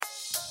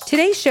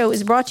Today's show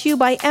is brought to you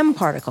by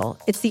mParticle.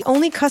 It's the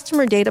only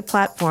customer data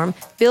platform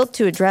built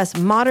to address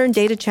modern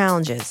data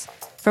challenges.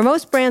 For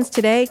most brands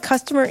today,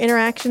 customer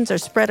interactions are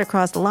spread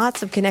across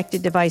lots of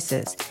connected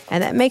devices,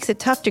 and that makes it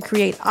tough to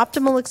create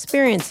optimal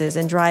experiences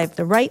and drive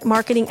the right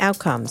marketing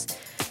outcomes.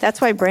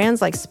 That's why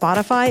brands like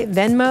Spotify,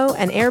 Venmo,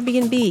 and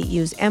Airbnb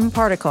use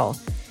mParticle.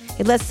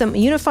 It lets them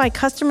unify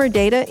customer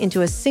data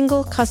into a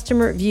single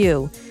customer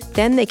view.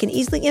 Then they can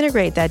easily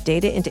integrate that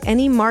data into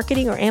any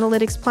marketing or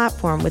analytics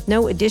platform with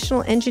no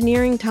additional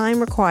engineering time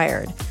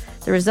required.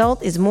 The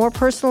result is more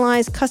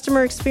personalized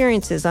customer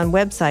experiences on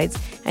websites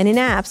and in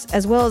apps,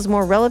 as well as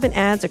more relevant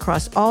ads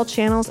across all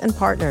channels and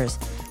partners.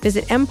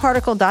 Visit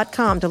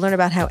mparticle.com to learn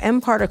about how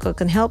mParticle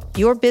can help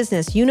your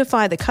business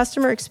unify the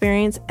customer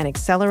experience and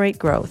accelerate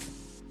growth.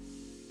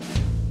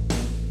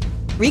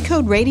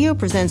 Recode Radio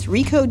presents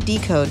Recode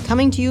Decode,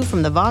 coming to you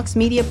from the Vox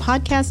Media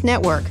Podcast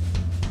Network.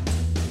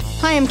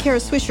 Hi, I'm Kara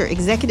Swisher,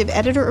 Executive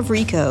Editor of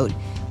Recode.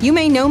 You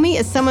may know me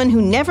as someone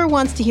who never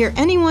wants to hear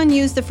anyone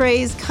use the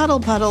phrase cuddle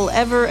puddle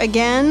ever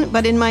again,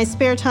 but in my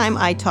spare time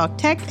I talk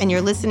tech, and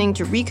you're listening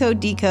to Recode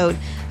Decode,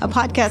 a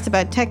podcast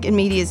about tech and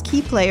media's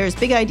key players,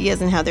 big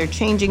ideas, and how they're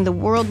changing the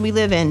world we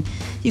live in.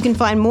 You can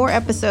find more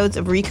episodes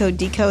of Recode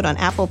Decode on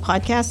Apple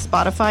Podcasts,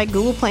 Spotify,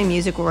 Google Play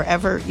Music, or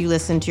wherever you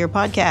listen to your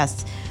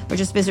podcasts. Or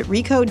just visit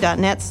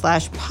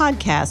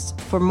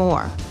recode.net/podcasts for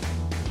more.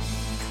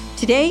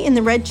 Today in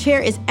the red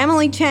chair is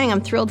Emily Chang.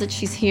 I'm thrilled that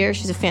she's here.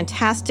 She's a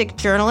fantastic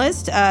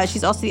journalist.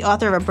 She's also the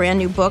author of a brand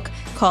new book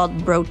called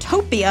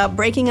Brotopia,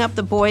 Breaking Up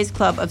the Boys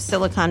Club of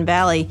Silicon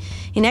Valley.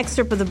 An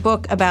excerpt of the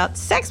book about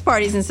sex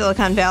parties in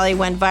Silicon Valley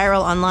went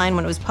viral online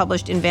when it was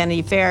published in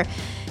Vanity Fair.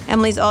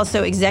 Emily's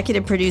also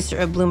executive producer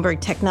of Bloomberg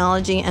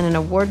Technology and an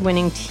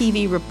award-winning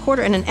TV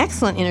reporter and an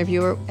excellent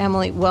interviewer.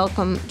 Emily,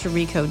 welcome to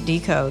Recode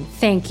Decode.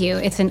 Thank you.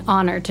 It's an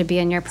honor to be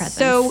in your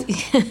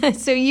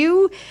presence. So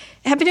you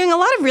have been doing a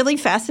lot of really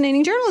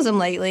fascinating journalism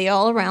lately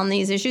all around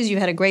these issues. You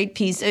had a great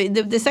piece.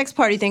 The sex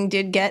party thing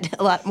did get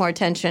a lot more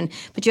attention,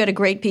 but you had a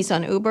great piece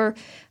on Uber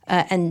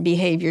and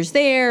behaviors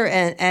there,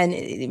 and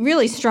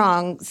really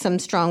some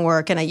strong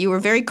work. And you were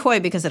very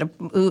coy because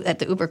at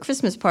the Uber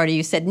Christmas party,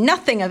 you said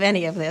nothing of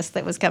any of this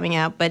that was coming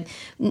out, but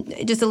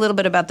just a little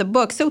bit about the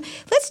book. So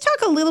let's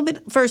talk a little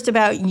bit first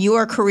about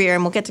your career,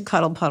 and we'll get to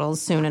cuddle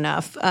puddles soon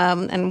enough,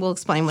 and we'll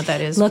explain what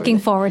that is. Looking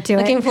forward to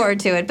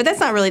it. But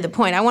that's not really the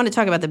point. I want to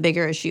talk about the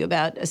bigger issue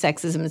about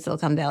sexism in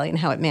Silicon Valley and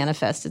how it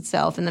manifests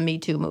itself in the Me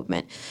Too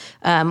movement.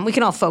 We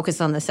can all focus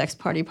on the sex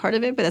party part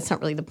of it, but that's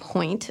not really the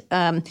point.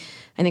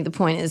 I think the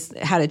point is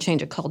how to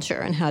change a culture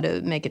and how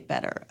to make it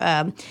better.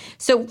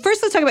 So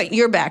first, let's talk about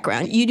your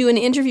background. You do an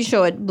interview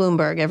show at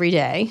Bloomberg every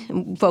day,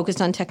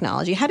 focused on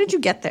technology. How did you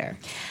get there?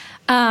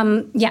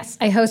 Yes,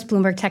 I host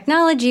Bloomberg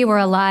Technology. We're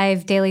a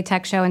live daily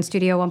tech show in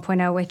Studio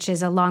 1.0, which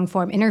is a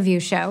long-form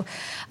interview show.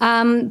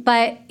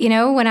 But,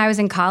 when I was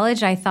in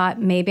college, I thought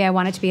maybe I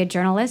wanted to be a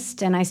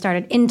journalist, and I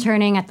started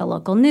interning at the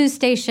local news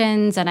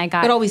stations, and I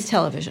got... But always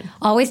television.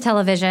 Always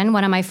television.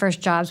 One of my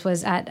first jobs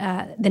was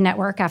at the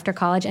network after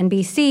college,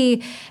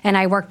 NBC, and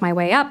I worked my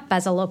way up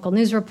as a local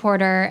news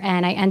reporter,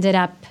 and I ended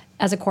up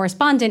as a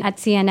correspondent at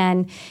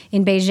CNN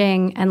in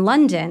Beijing and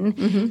London.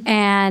 Mm-hmm.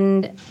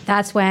 And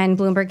that's when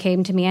Bloomberg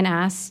came to me and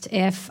asked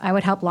if I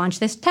would help launch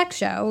this tech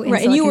show in Silicon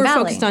Valley. And you were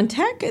focused on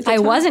tech at the time? I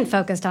wasn't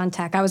focused on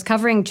tech. I was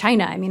covering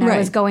China. I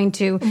was going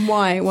to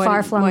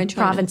far-flung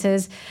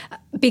provinces.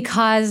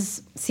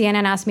 Because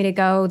CNN asked me to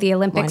go, the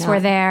Olympics were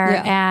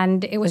there,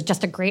 and it was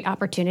just a great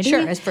opportunity.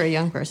 Sure, as for a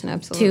young person,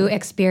 absolutely. To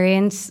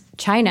experience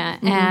China.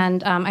 Mm-hmm.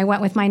 And I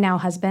went with my now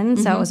husband,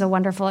 so it was a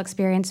wonderful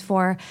experience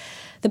for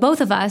the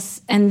both of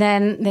us. And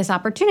then this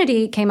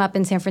opportunity came up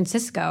in San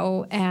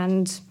Francisco,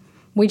 and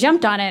we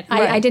jumped on it.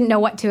 Right. I didn't know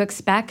what to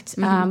expect,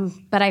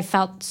 but I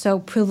felt so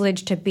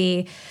privileged to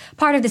be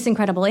part of this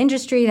incredible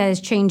industry that is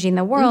changing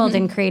the world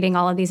and creating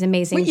all of these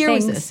amazing things. What year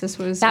was this?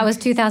 That was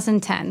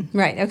 2010.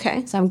 Right,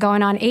 okay. So I'm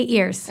going on 8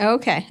 years.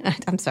 Okay.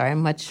 I'm sorry,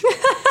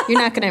 you're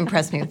not going to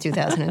impress me with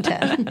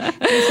 2010. If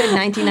you said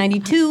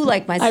 1992,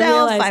 like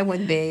myself, I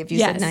would be. If you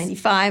said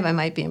 95, I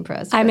might be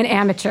impressed. I'm an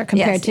amateur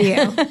compared to you.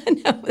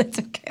 No, that's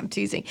okay. I'm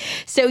teasing.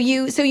 So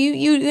you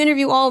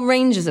interview all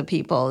ranges of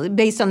people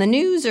based on the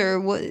news, or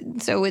what?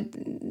 So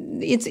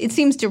it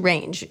seems to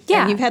range.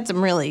 Yeah. And you've had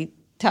some really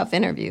tough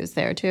interviews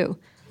there, too.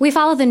 We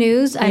follow the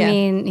news. I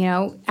mean,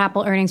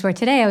 Apple earnings were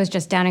today. I was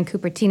just down in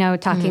Cupertino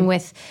talking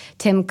with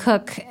Tim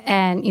Cook,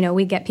 and,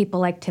 we get people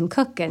like Tim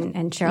Cook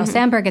and Sheryl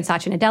Sandberg and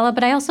Satya Nadella,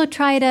 but I also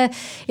try to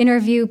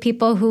interview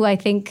people who I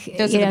think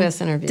those are the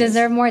best interviews.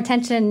 Deserve more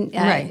attention.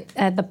 Right.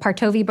 The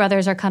Partovi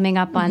brothers are coming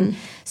up on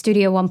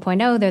Studio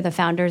 1.0. They're the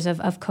founders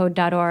of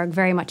Code.org,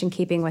 very much in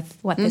keeping with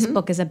what this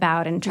book is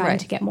about and trying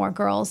to get more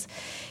girls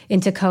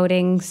into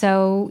coding.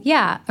 So,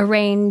 a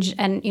range.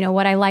 And,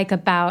 what I like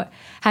about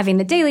having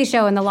the daily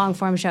show and the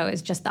long-form show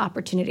is just the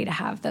opportunity to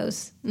have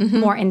those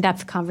more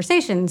in-depth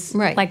conversations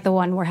like the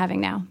one we're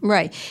having now.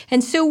 Right.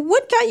 And so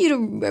what got you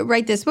to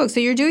write this book? So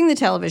you're doing the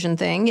television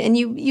thing, and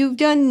you've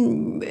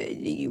done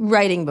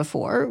writing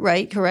before,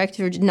 right? Correct?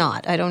 Or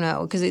not? I don't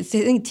know. Because I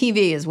think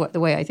TV is the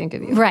way I think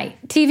of you. Right.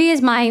 TV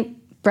is my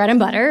bread and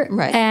butter.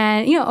 Right.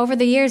 And, over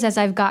the years, as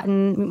I've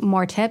gotten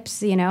more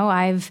tips,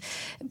 I've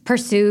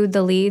pursued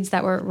the leads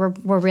that were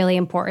really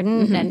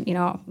important. And,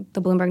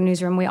 the Bloomberg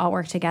Newsroom, we all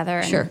work together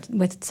and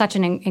with such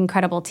an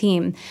incredible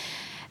team.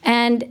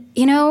 And,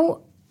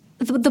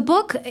 the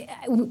book,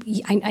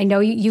 I know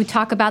you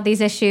talk about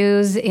these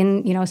issues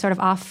in, sort of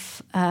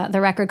off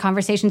the record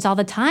conversations all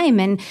the time.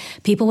 And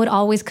people would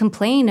always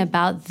complain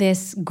about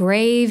this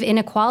grave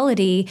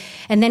inequality.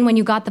 And then when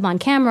you got them on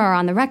camera or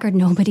on the record,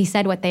 nobody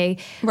said what they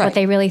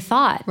really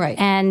thought. Right.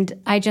 And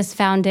I just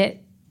found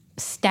it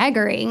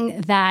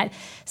staggering that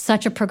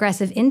such a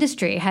progressive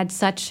industry had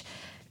such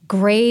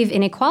grave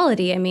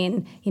inequality. I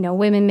mean,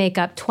 women make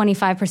up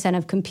 25%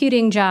 of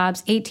computing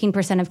jobs,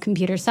 18% of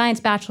computer science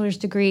bachelor's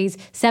degrees,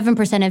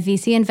 7% of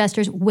VC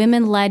investors.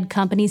 Women-led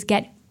companies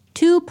get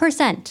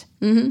 2%,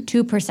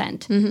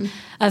 2%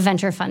 of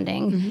venture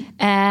funding.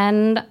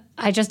 And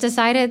I just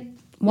decided,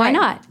 why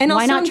not? And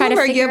why also not try to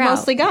figure you have out?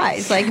 mostly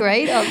guys,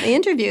 right? The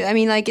interview. I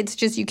mean, it's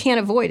just you can't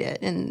avoid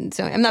it. And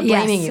so I'm not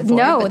blaming you for it.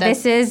 No,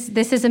 this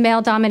is a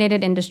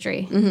male-dominated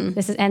industry.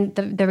 This is, and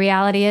the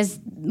reality is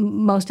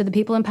most of the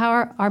people in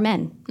power are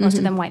men, most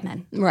of them white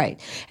men. Right.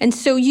 And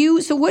so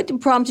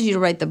what prompted you to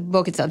write the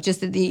book itself?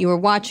 Just that you were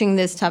watching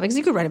this topic, because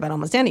you could write about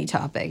almost any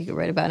topic. You could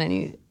write about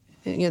any,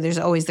 there's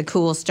always the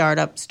cool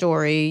startup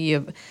story. You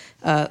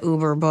have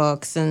Uber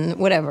books and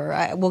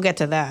whatever. We'll get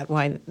to that,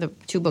 why the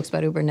 2 books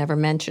about Uber never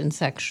mention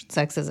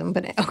sexism.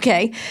 But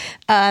okay.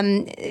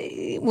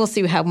 We'll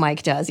see how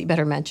Mike does. He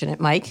better mention it.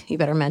 Mike, he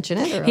better mention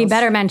it. He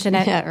better mention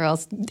it. Yeah, or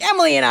else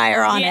Emily and I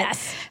are on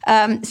Yes.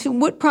 it. So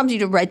what prompted you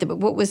to write the book?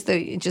 What was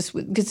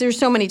because there's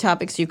so many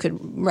topics you could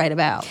write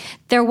about.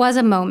 There was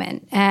a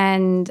moment,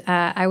 and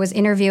I was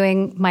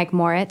interviewing Mike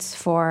Moritz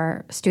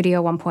for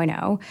Studio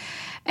 1.0,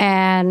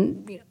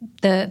 and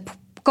the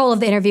goal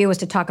of the interview was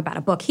to talk about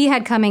a book he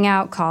had coming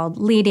out called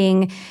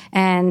Leading,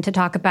 and to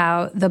talk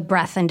about the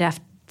breadth and depth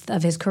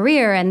of his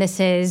career. And this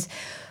is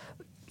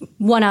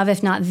one of,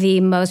 if not the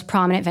most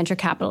prominent venture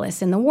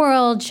capitalist in the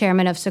world,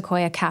 chairman of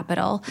Sequoia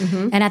Capital.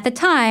 And at the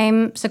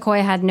time,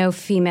 Sequoia had no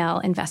female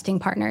investing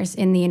partners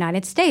in the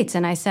United States.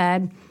 And I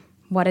said,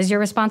 what is your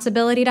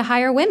responsibility to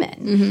hire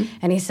women?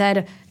 And he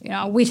said,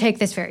 we take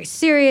this very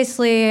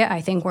seriously.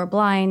 I think we're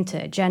blind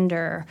to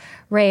gender,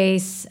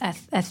 race,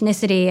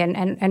 ethnicity,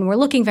 and we're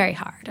looking very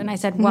hard. And I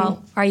said,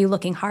 well, are you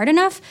looking hard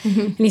enough?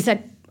 And he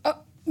said,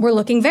 we're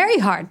looking very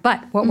hard,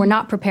 but what we're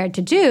not prepared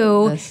to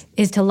do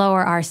is to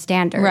lower our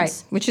standards.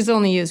 Right, which is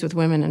only used with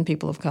women and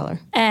people of color.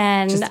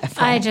 And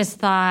I just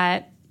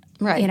thought,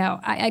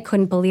 I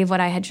couldn't believe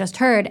what I had just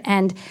heard.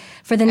 And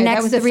for the next 3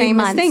 months... That was the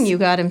famous thing you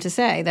got him to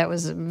say. That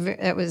was not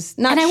shocking.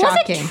 And I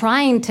wasn't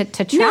trying to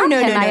trap him. No.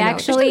 I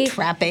actually... There's no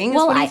trapping.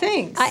 That's what he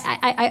thinks.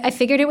 I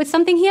figured it was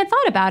something he had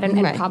thought about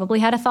and probably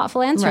had a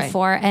thoughtful answer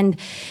for. And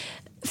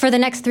for the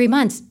next 3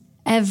 months,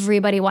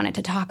 everybody wanted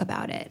to talk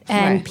about it.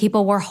 And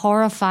people were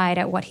horrified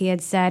at what he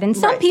had said. And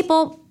some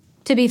people,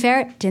 to be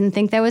fair, didn't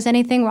think there was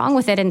anything wrong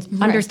with it and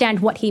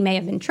understand what he may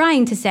have been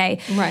trying to say.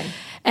 Right.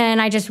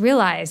 And I just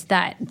realized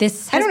that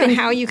this has I don't know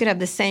how you could have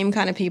the same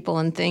kind of people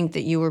and think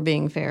that you were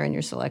being fair in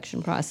your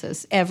selection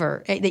process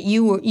ever. That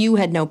you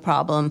had no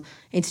problem.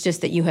 It's just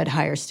that you had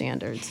higher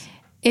standards.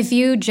 If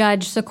you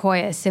judge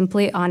Sequoia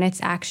simply on its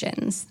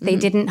actions, they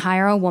didn't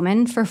hire a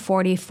woman for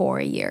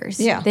 44 years.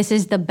 Yeah. This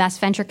is the best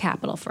venture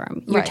capital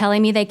firm. You're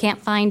telling me they can't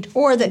find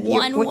or that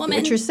one woman?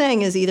 What you're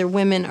saying is either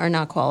women are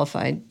not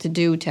qualified to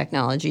do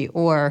technology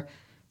or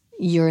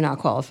you're not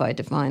qualified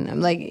to find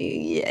them.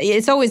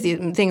 It's always the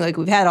thing,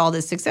 we've had all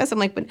this success. I'm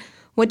like, but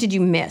what did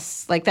you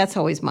miss? That's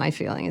always my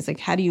feeling. It's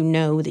how do you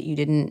know that you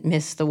didn't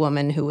miss the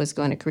woman who was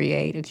going to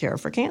create a cure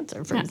for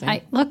cancer, for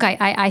example?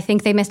 I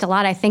think they missed a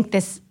lot. I think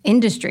this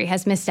industry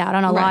has missed out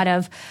on a lot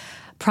of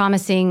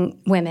promising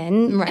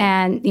women.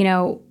 And,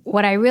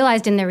 what I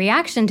realized in the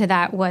reaction to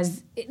that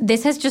was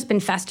this has just been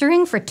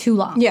festering for too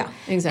long. Yeah,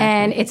 exactly.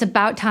 And it's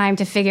about time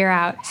to figure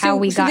out how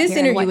we got here. So this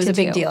interview was a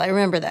big do. deal. I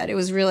remember that. It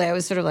was really, I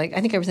was sort of I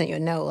think I sent you a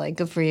note,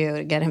 good for you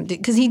to get him,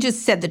 because he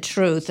just said the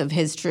truth of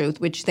his truth,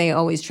 which they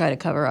always try to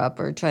cover up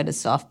or try to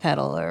soft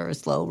pedal or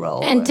slow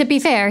roll. And to be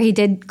fair, he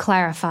did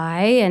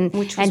clarify, and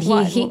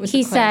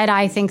he said,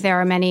 I think there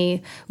are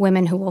many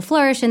women who will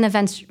flourish in the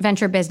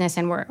venture business,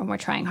 and we're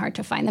trying hard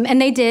to find them.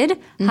 And they did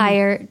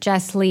hire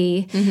Jess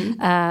Lee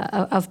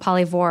of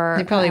Polyvore.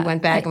 They probably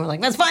went back and were like,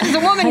 let's find a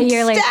woman. A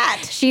year later.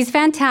 Stat. She's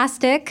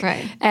fantastic.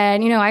 Right.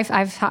 And,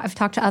 I've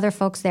talked to other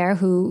folks there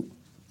who,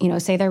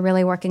 say they're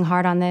really working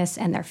hard on this,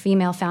 and their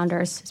female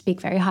founders speak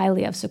very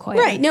highly of Sequoia.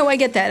 Right. No, I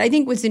get that. I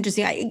think what's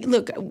interesting,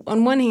 look,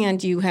 on one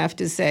hand, you have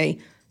to say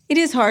it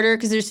is harder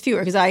because there's fewer,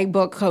 because I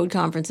book code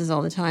conferences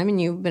all the time, and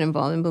you've been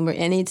involved in Bloomberg,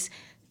 and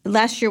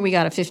last year we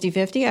got a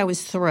 50-50. I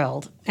was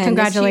thrilled. And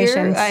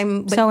congratulations.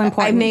 So important.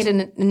 I made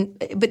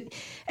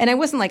and I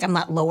wasn't I'm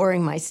not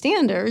lowering my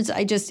standards.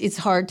 It's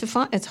hard to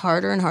find. It's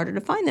harder and harder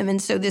to find them.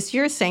 And so this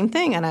year, same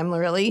thing. And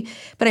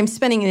I'm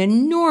spending an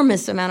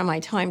enormous amount of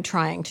my time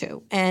trying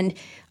to. And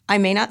I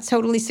may not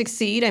totally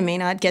succeed. I may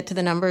not get to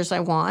the numbers I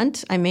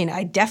want.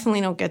 I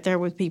definitely don't get there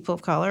with people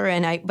of color.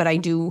 But I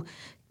do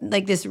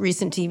like this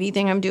recent TV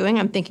thing I'm doing,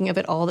 I'm thinking of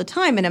it all the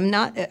time.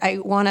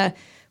 And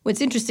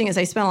what's interesting is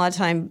I spend a lot of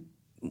time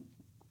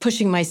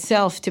pushing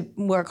myself to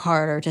work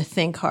harder, to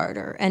think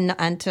harder,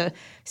 and to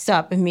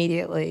stop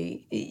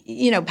immediately,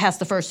 past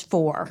the first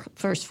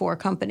four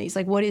companies.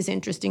 Like, what is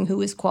interesting?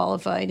 Who is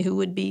qualified? Who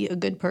would be a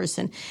good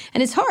person?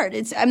 And it's hard.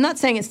 I'm not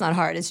saying it's not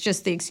hard. It's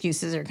just the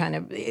excuses are kind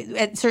of,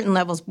 at certain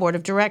levels, board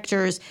of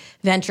directors,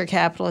 venture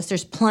capitalists,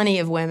 there's plenty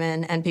of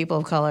women and people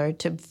of color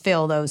to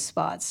fill those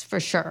spots, for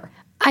sure.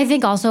 I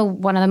think also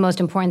one of the most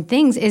important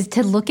things is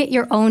to look at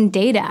your own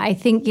data. I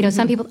think,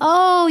 some people,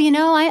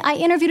 I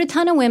interviewed a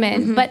ton of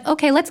women, but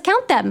okay, let's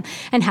count them.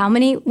 And how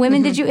many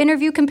women did you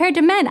interview compared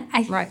to men?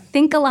 I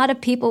think a lot of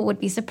people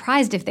would be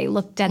surprised if they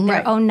looked at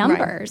their own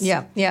numbers.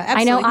 Right. Yeah, absolutely.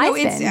 I know I've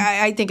been.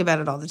 I think about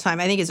it all the time.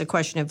 I think it's a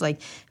question of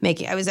like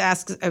making, I was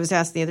asked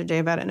the other day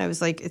about it, and I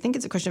was like, I think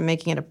it's a question of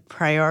making it a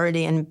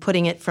priority and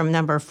putting it from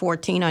number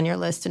 14 on your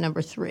list to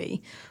number 3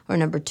 or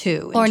number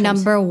 2. Or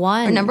number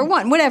 1. Or number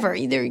 1, whatever.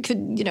 Either you could,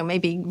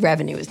 maybe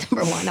revenue is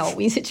number 1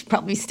 always. It should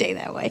probably stay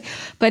that way.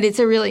 But it's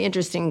a really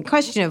interesting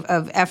question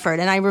of effort.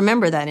 And I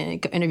remember that in an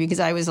interview because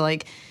I was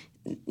like,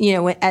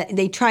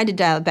 they tried to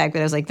dial it back, but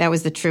I was like, that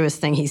was the truest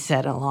thing he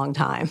said in a long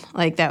time.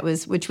 Like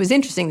which was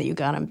interesting that you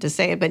got him to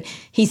say it, but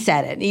he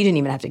said it. You didn't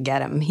even have to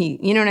get him.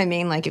 You know what I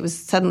mean? Like it was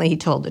suddenly he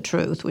told the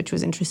truth, which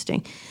was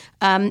interesting.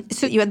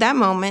 So you had that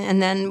moment,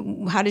 and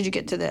then how did you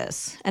get to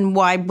this? And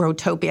why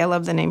Brotopia? I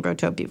love the name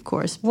Brotopia, of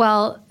course.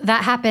 Well,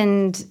 that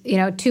happened,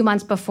 2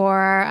 months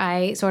before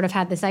I sort of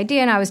had this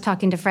idea, and I was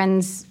talking to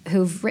friends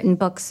who've written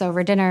books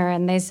over dinner,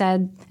 and they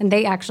said, and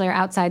they actually are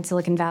outside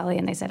Silicon Valley,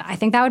 and they said, I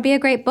think that would be a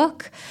great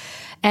book.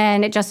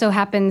 And it just so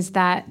happens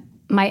that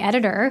my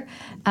editor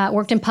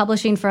worked in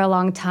publishing for a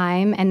long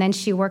time, and then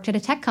she worked at a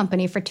tech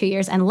company for 2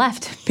 years and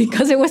left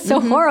because it was so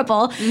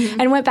horrible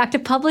and went back to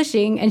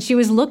publishing. And she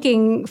was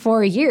looking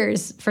for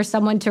years for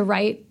someone to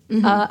write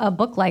a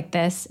book like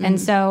this. And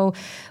so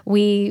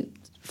we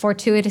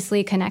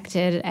fortuitously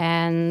connected,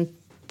 and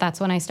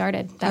that's when I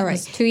started. That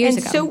was 2 years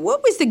ago. And so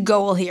what was the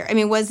goal here? I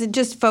mean, was it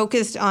just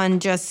focused on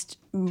just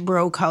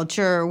bro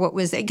culture, or what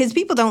was it? Because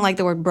people don't like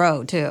the word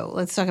bro, too.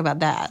 Let's talk about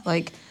that.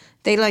 Like,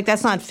 they like,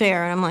 that's not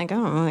fair. And I'm like,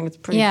 oh, I think it's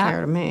pretty fair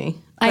to me.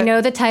 But I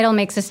know the title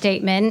makes a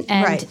statement.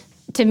 And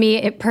to me,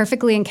 it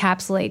perfectly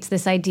encapsulates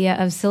this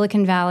idea of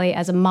Silicon Valley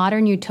as a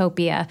modern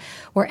utopia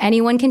where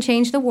anyone can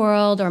change the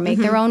world or make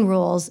their own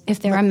rules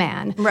if they're a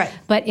man. Right.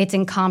 But it's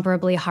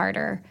incomparably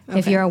harder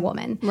if you're a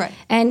woman. Right.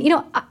 And,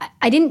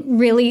 I didn't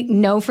really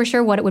know for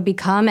sure what it would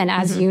become. And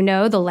as you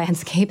know, the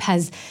landscape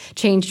has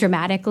changed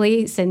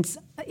dramatically since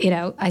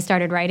I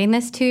started writing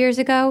this 2 years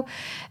ago.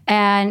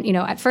 And,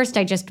 at first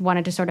I just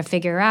wanted to sort of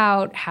figure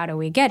out how do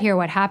we get here,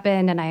 what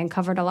happened. And I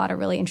uncovered a lot of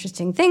really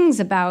interesting things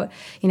about,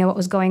 what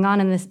was going on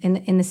in the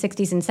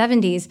 60s and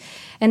 70s.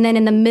 And then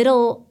in the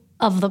middle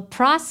of the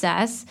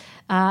process,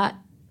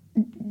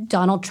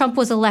 Donald Trump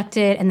was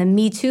elected and the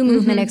Me Too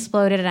movement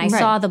exploded. And I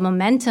saw the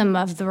momentum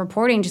of the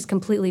reporting just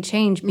completely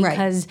change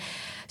because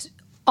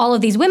all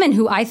of these women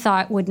who I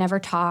thought would never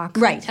talk,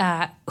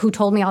 who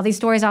told me all these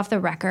stories off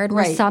the record,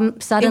 were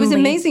suddenly... It was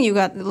amazing you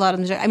got a lot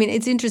of them. I mean,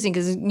 it's interesting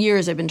because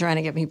years I've been trying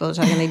to get people to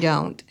talk and they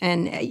don't.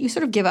 And you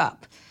sort of give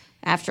up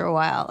after a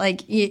while.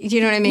 Like, you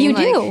know what I mean? You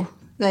do.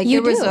 Like,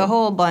 there was a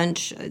whole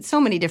bunch,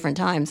 so many different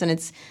times. And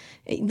it's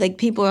like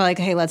people are like,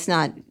 hey, let's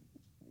not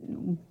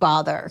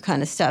bother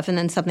kind of stuff. And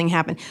then something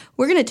happened.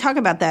 We're going to talk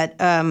about that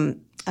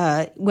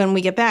when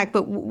we get back.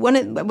 But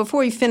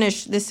before we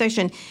finish this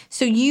section,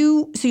 so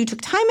you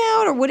took time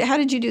out, or what? How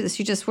did you do this?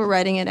 You just were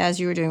writing it as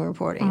you were doing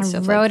reporting. I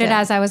wrote it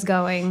as I was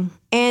going.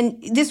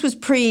 And this was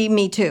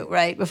pre-Me Too,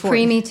 right?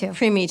 Pre-Me Too.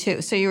 Pre-Me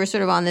Too. So you were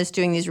sort of on this,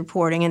 doing these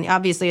reporting. And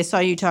obviously I saw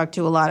you talk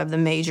to a lot of the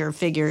major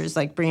figures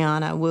like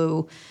Brianna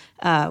Wu,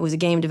 was a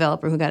game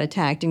developer who got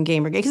attacked in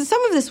Gamergate. Because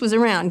some of this was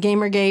around.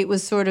 Gamergate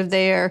was sort of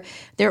there.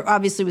 There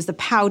obviously was the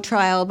Pow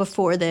trial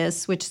before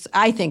this, which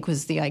I think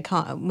was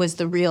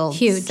the real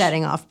huge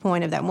setting off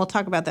point of that. And we'll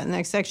talk about that in the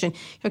next section.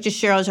 Talk to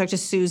Cheryl, talk to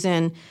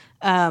Susan.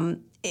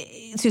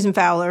 Susan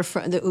Fowler,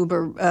 the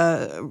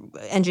Uber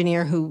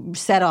engineer who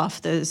set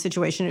off the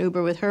situation at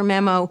Uber with her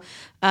memo.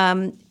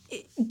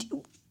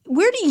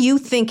 Where do you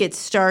think it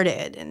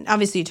started? And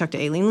obviously you talked to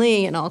Aileen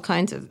Lee and all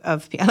kinds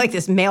of people. I like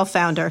this male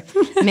founder.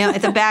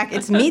 At the back,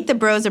 it's Meet the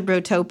Bros of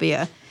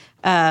Brotopia.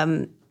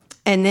 And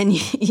then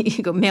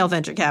you go male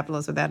venture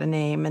capitalist without a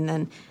name, and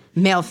then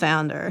male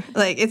founder.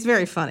 Like, it's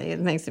very funny. It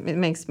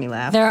makes me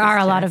laugh. There are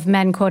a lot of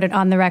men quoted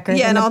on the record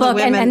in the book,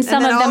 and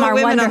some of them are wonderful. And all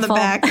the women on the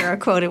back are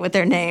quoted with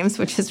their names,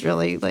 which is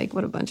really like,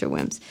 what a bunch of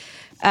wimps.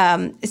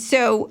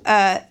 So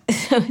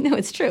no,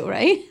 it's true,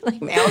 right?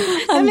 Like male.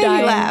 That made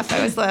me laugh.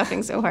 I was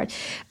laughing so hard.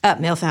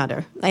 Male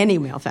founder, any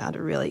male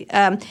founder, really.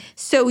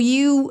 So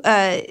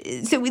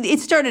it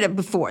started up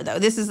before, though.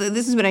 This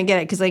is when I get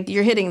it, because like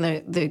you're hitting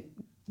the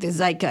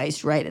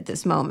zeitgeist right at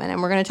this moment,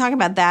 and we're going to talk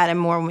about that and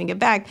more when we get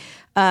back.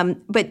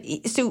 But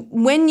so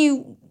when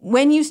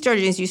you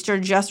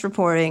started just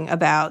reporting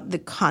about the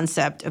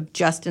concept of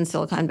just in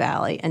Silicon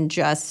Valley and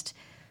just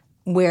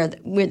where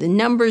the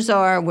numbers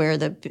are, where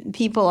the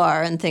people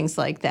are, and things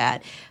like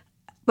that.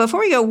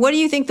 Before we go, what do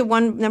you think the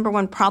number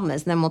one problem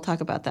is? And then we'll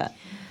talk about that.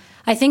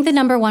 I think the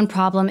number one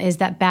problem is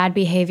that bad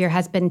behavior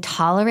has been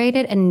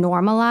tolerated and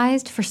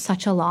normalized for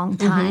such a long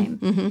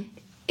time.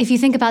 If you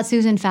think about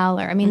Susan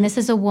Fowler, I mean, this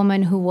is a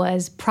woman who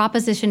was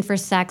propositioned for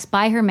sex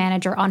by her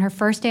manager on her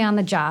first day on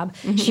the job.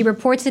 She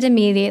reports it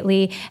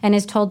immediately and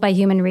is told by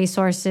human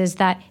resources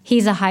that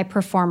he's a high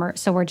performer,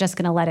 so we're just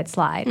going to let it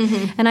slide.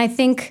 And I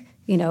think,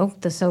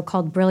 the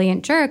so-called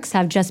brilliant jerks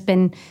have just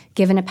been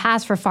given a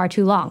pass for far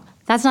too long.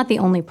 That's not the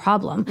only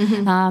problem,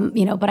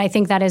 but I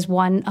think that is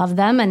one of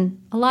them.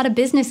 And a lot of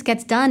business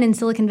gets done in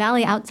Silicon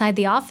Valley outside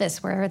the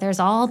office where there's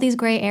all these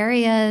gray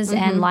areas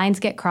and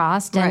lines get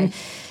crossed. And,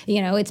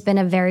 it's been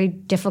a very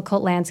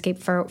difficult landscape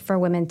for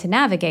women to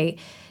navigate.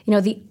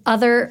 The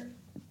other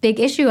big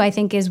issue, I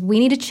think, is we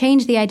need to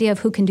change the idea of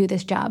who can do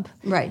this job.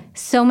 Right.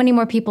 So many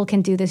more people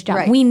can do this job.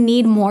 Right. We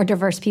need more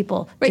diverse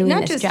people doing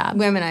not this just job.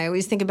 Women, I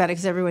always think about it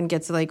because everyone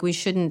gets we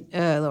shouldn't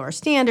lower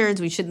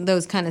standards, we shouldn't,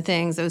 those kind of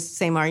things, those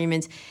same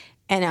arguments.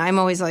 And I'm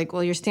always like,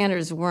 well, your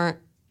standards weren't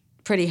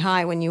pretty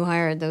high when you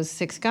hired those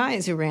 6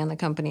 guys who ran the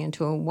company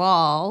into a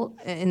wall,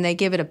 and they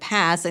give it a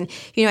pass. And,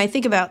 I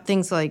think about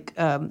things like,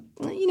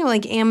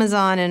 like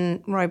Amazon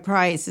and Roy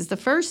Price is the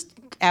first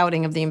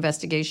outing of the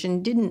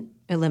investigation didn't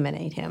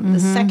eliminate him. The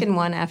second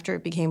one, after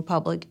it became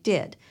public,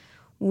 did.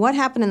 What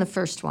happened in the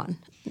first one?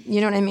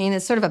 You know what I mean?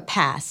 It's sort of a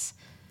pass.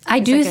 I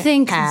do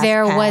think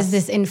there was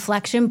this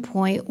inflection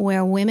point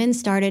where women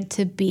started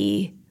to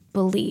be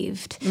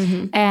believed.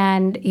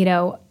 And,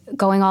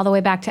 going all the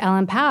way back to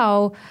Ellen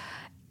Pao,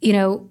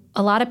 a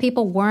lot of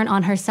people weren't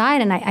on her side.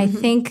 And I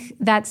think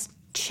that's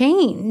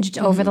changed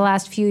over the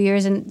last few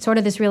years, and sort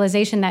of this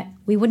realization that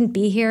we wouldn't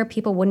be here,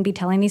 people wouldn't be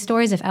telling these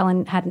stories if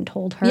Ellen hadn't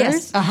told hers.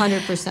 Yes,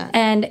 100%.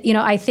 And,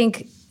 I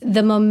think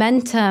the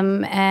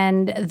momentum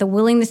and the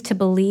willingness to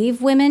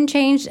believe women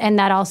changed, and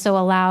that also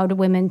allowed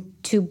women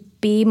to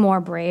be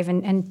more brave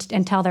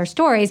and tell their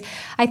stories.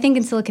 I think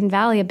in Silicon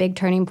Valley, a big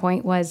turning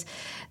point was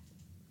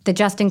the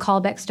Justin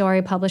Kalbeck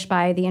story published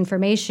by The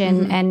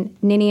Information, and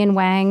Ninian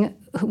Wang,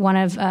 one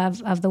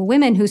of the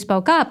women who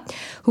spoke up,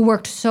 who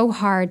worked so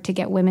hard to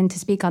get women to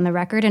speak on the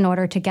record in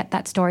order to get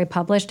that story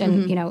published.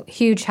 And,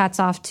 huge hats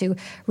off to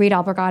Reed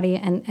Albergotti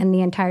and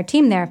the entire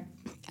team there.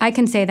 I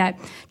can say that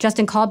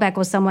Justin Kalbeck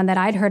was someone that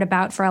I'd heard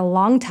about for a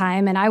long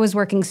time, and I was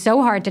working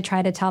so hard to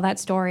try to tell that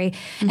story.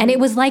 And it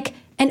was like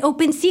an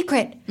open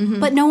secret,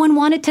 but no one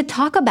wanted to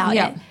talk about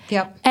it.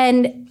 Yep.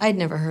 And I'd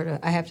never heard of it.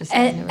 I have to say,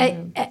 I'd never heard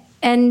of it.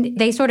 And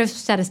they sort of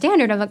set a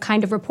standard of a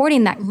kind of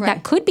reporting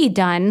that could be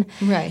done.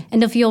 Right.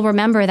 And if you'll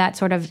remember that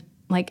sort of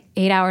 8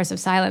 hours of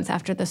silence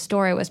after the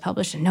story was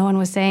published and no one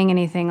was saying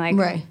anything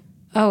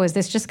oh, is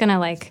this just going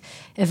to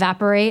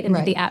evaporate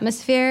into the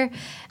atmosphere?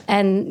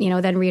 And,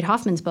 then Reid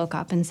Hoffman spoke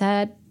up and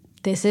said,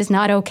 this is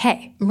not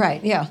okay.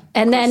 Right, yeah.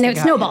 And then it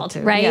snowballed,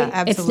 right? Yeah,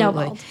 absolutely. It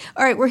snowballed.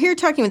 All right, we're here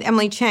talking with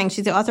Emily Chang.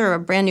 She's the author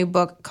of a brand new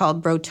book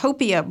called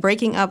Brotopia,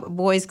 Breaking Up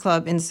Boys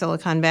Club in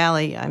Silicon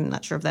Valley. I'm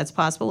not sure if that's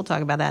possible. We'll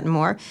talk about that and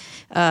more.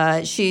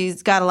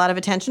 She's got a lot of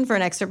attention for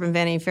an excerpt in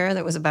Vanity Fair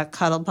that was about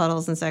cuddle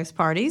puddles and sex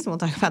parties. We'll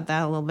talk about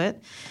that a little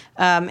bit.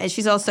 And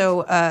she's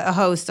also a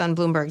host on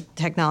Bloomberg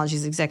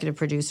Technology's executive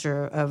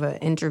producer of an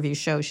interview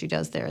show she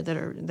does there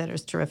that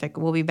is terrific.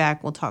 We'll be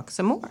back. We'll talk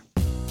some more.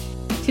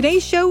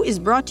 Today's show is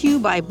brought to you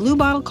by Blue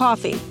Bottle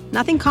Coffee.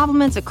 Nothing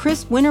compliments a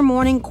crisp winter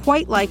morning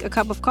quite like a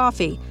cup of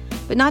coffee.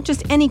 But not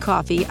just any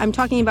coffee. I'm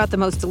talking about the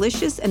most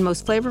delicious and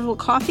most flavorful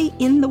coffee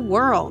in the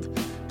world.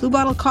 Blue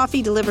Bottle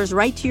Coffee delivers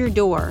right to your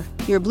door.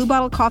 Your Blue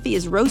Bottle Coffee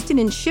is roasted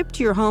and shipped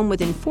to your home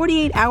within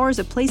 48 hours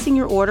of placing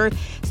your order,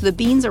 so the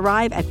beans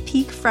arrive at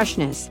peak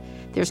freshness.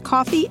 There's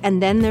coffee, and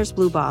then there's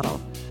Blue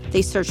Bottle.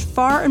 They search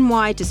far and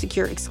wide to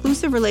secure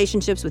exclusive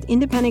relationships with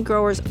independent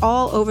growers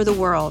all over the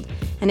world.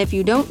 And if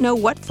you don't know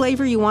what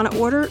flavor you want to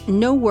order,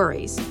 no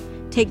worries.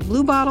 Take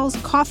Blue Bottle's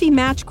Coffee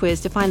Match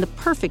Quiz to find the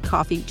perfect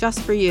coffee just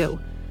for you.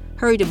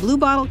 Hurry to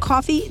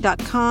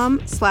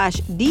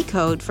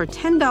bluebottlecoffee.com/decode for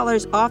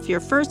 $10 off your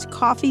first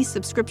coffee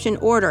subscription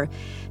order.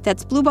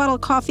 That's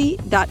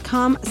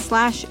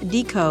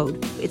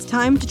bluebottlecoffee.com/decode. It's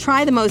time to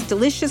try the most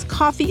delicious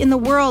coffee in the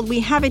world. We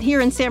have it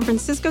here in San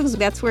Francisco because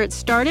that's where it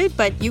started,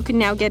 but you can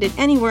now get it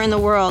anywhere in the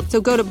world.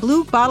 So go to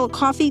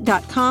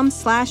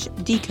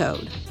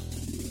bluebottlecoffee.com/decode.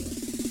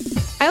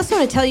 I also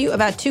want to tell you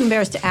about Too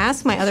Embarrassed to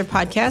Ask, my other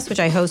podcast, which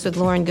I host with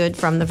Lauren Good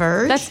from The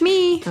Verge. That's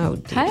me. Oh,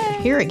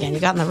 here again.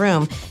 You got in the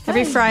room.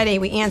 Every Friday,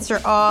 we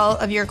answer all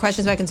of your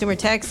questions about consumer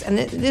techs. And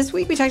this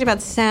week, we talked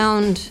about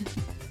sound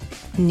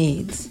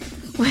needs.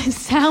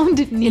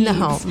 Sound needs. In the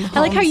home. I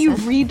like how you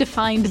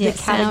redefined the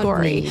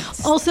category,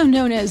 also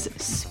known as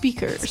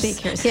speakers.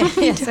 Speakers,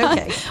 yes,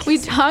 okay. We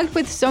talked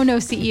with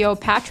Sonos CEO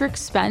Patrick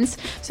Spence.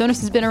 Sonos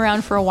has been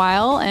around for a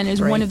while and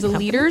is one of the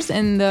leaders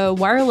in the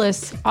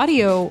wireless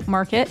audio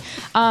market.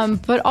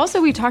 But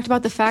also we talked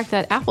about the fact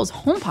that Apple's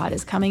HomePod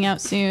is coming out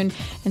soon.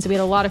 And so we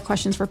had a lot of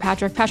questions for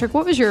Patrick. Patrick,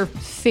 what was your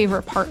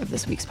favorite part of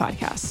this week's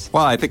podcast?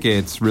 Well, I think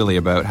it's really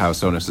about how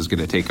Sonos is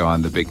going to take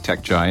on the big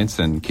tech giants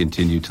and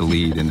continue to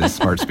lead in this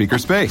smart speaker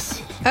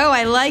space. Oh,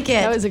 I like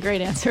it. That was a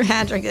great answer.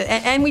 Patrick.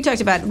 And we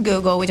talked about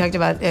Google. We talked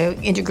about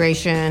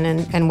integration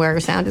and where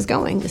sound is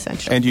going,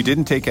 essentially. And you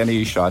didn't take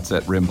any shots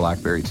at RIM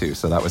BlackBerry, too,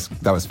 so that was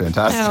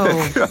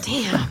fantastic. Oh,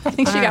 damn. I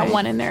think she got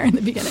one in there in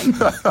the beginning.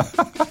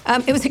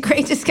 It was a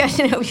great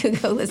discussion. I hope you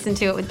go listen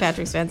to it with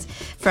Patrick Spence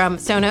from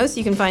Sonos.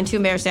 You can find Too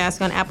Embarrassed to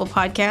Ask on Apple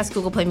Podcasts,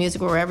 Google Play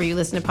Music, or wherever you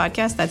listen to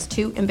podcasts. That's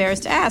Too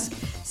Embarrassed to Ask.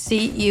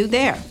 See you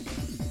there.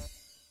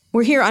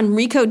 We're here on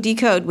Recode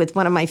Decode with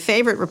one of my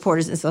favorite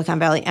reporters in Silicon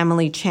Valley,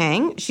 Emily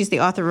Chang. She's the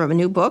author of a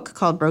new book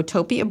called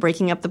Brotopia,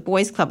 Breaking Up the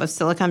Boys Club of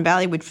Silicon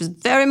Valley, which was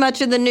very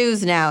much in the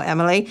news now,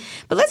 Emily.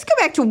 But let's go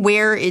back to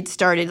where it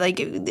started.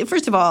 Like,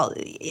 first of all,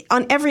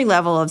 on every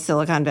level of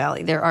Silicon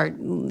Valley,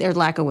 there's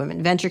lack of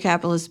women. Venture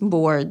capitalists,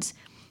 boards,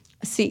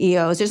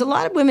 CEOs. There's a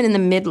lot of women in the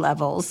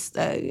mid-levels,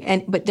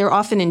 but they're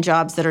often in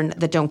jobs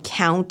that don't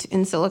count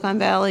in Silicon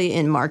Valley,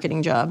 in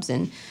marketing jobs,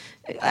 and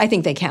I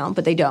think they count,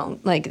 but they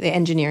don't, like the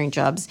engineering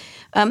jobs.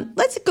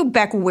 Let's go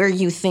back where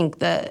you think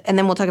and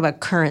then we'll talk about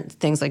current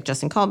things like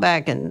Justin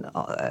Callback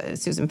and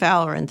Susan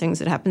Fowler and things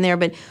that happened there.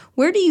 But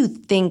where do you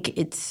think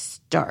it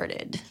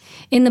started?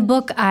 In the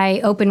book,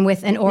 I open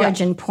with an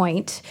origin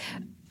point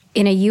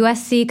in a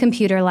USC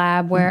computer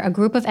lab where a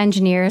group of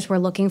engineers were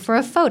looking for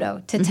a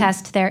photo to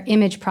test their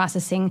image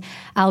processing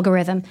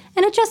algorithm.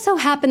 And it just so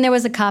happened there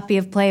was a copy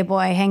of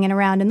Playboy hanging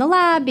around in the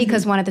lab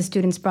because one of the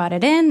students brought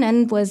it in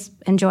and was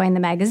enjoying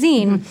the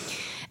magazine.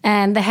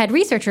 And the head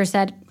researcher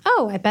said,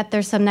 "Oh, I bet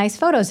there's some nice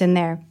photos in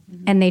there."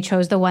 And they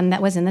chose the one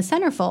that was in the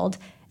centerfold.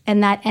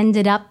 And that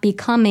ended up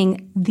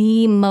becoming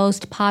the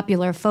most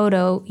popular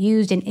photo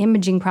used in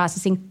imaging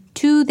processing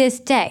to this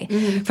day.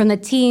 From the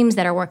teams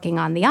that are working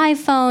on the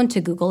iPhone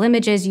to Google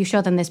Images, you show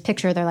them this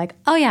picture, they're like,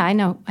 "Oh yeah, I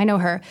know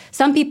her."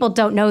 Some people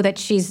don't know that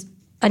she's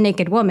a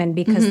naked woman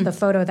because the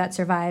photo that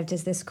survived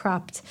is this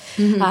cropped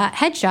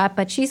headshot,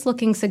 but she's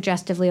looking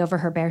suggestively over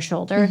her bare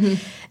shoulder.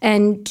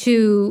 And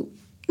to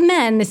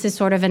men, this is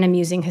sort of an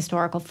amusing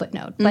historical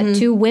footnote, but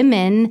to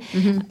women,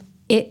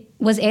 it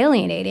was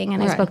alienating.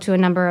 And I spoke to a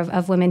number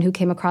of women who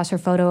came across her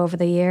photo over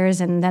the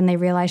years, and then they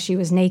realized she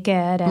was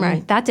naked,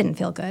 and that didn't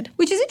feel good.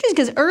 Which is interesting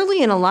because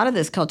early in a lot of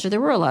this culture, there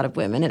were a lot of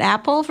women. At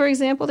Apple, for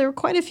example, there were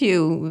quite a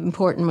few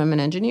important women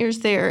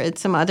engineers there. At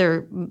some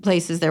other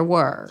places, there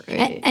were.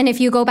 And if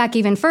you go back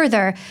even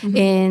further,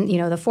 in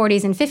the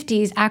 40s and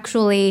 50s,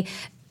 actually,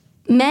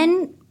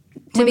 men,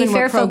 to be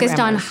fair, focused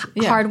on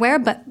hardware,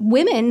 but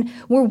women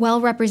were well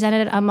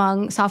represented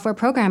among software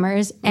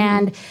programmers,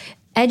 and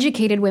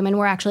educated women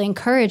were actually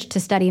encouraged to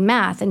study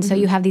math. And so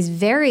you have these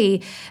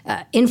very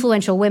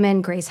influential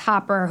women, Grace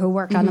Hopper, who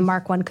worked on the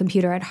Mark I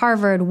computer at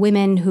Harvard,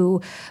 women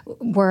who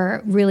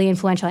were really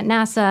influential at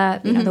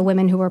NASA, the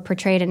women who were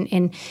portrayed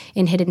in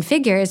Hidden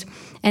Figures.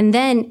 And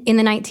then in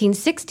the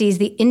 1960s,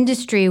 the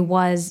industry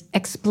was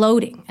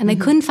exploding, and they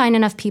couldn't find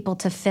enough people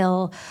to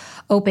fill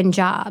open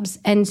jobs.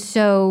 And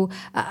so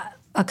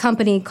a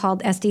company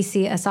called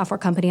SDC, a software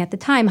company at the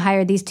time,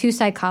 hired these two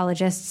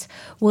psychologists,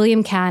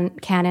 William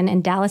Cannon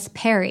and Dallas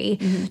Perry,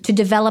 to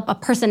develop a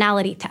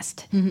personality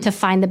test to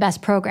find the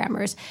best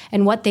programmers.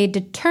 And what they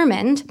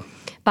determined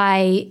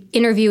by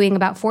interviewing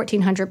about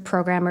 1,400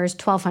 programmers,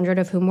 1,200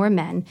 of whom were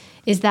men,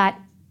 is that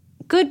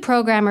good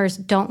programmers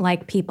don't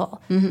like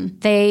people.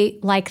 They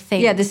like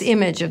things. Yeah, this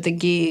image of the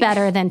geek.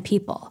 Better than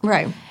people.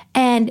 Right.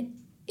 And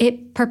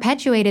it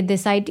perpetuated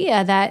this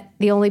idea that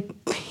the only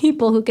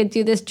people who could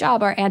do this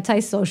job are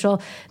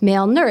antisocial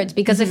male nerds.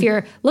 Because if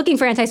you're looking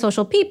for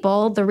antisocial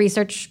people, the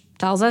research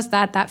tells us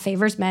that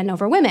favors men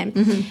over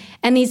women.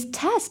 And these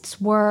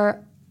tests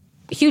were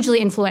hugely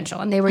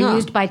influential, and they were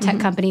used by tech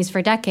companies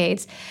for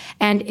decades.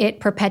 And it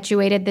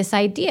perpetuated this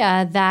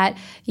idea that,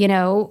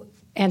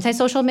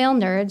 antisocial male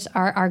nerds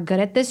are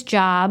good at this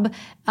job.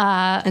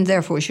 And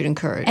therefore we should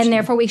encourage.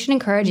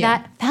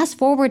 That. Fast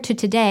forward to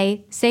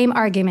today, same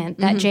argument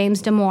that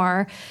James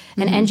Damore,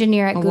 an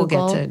engineer at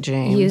Google, we'll get to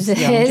James, uses.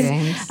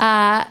 James.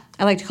 I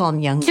like to call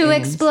him young to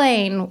James.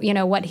 Explain,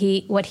 what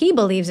he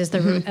believes is the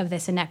root of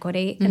this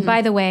inequity. And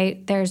by the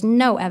way, there's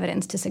no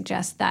evidence to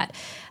suggest that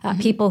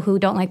people who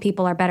don't like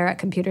people are better at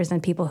computers than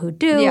people who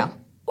do. Yeah.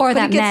 Or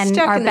but that men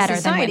are better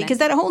than women. Because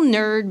that whole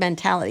nerd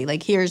mentality,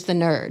 like, here's the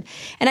nerd.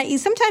 And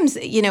sometimes,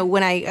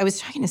 when I was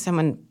talking to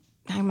someone,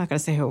 I'm not going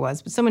to say who it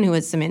was, but someone who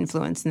has some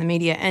influence in the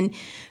media, and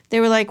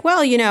they were like, well,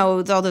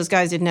 all those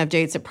guys didn't have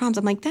dates at proms.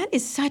 I'm like, that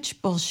is such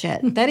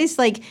bullshit. That is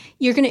like,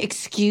 you're going to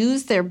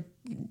excuse their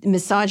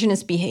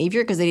misogynist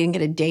behavior because they didn't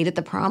get a date at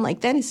the prom.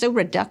 Like, that is so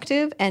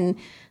reductive and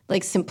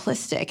like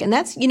simplistic. And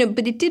that's,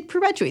 but it did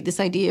perpetuate this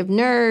idea of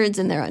nerds,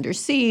 and they're under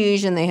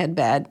siege, and they had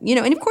bad,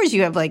 and of course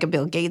you have like a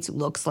Bill Gates who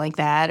looks like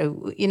that,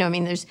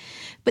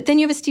 but then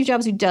you have a Steve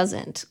Jobs who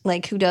doesn't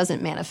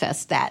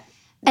manifest that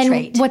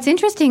trait. And what's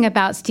interesting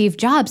about Steve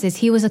Jobs is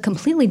he was a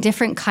completely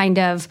different kind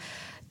of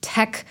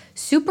tech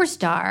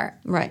superstar.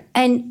 Right.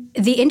 And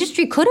the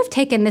industry could have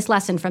taken this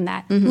lesson from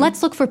that.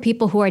 Let's look for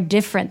people who are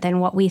different than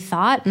what we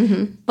thought.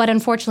 But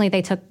unfortunately,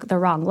 they took the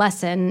wrong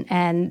lesson,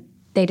 and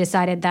they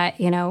decided that,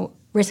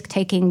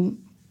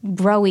 risk-taking,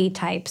 bro-y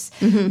types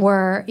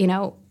were,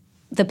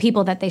 the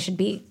people that they should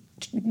be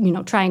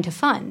trying to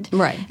fund.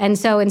 Right. And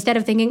so instead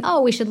of thinking,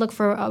 we should look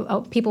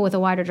for people with a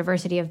wider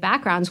diversity of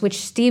backgrounds, which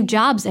Steve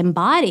Jobs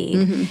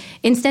embodied,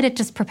 instead it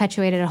just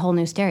perpetuated a whole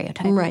new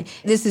stereotype. Right.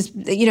 This is,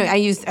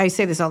 I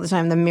say this all the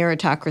time, the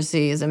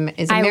meritocracy is a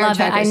meritocracy. I love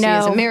it. I know.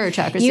 Is a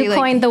meritocracy. You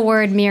coined the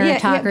word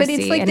meritocracy. Yeah, but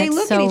it's like they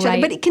look at each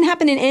other. But it can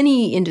happen in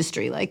any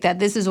industry like that.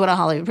 This is what a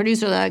Hollywood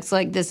producer looks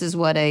like. This is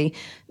what a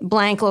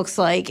blank looks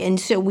like. And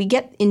so we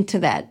get into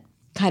that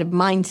kind of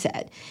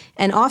mindset.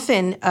 And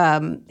often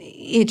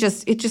it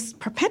just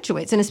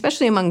perpetuates, and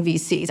especially among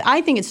VCs.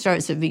 I think it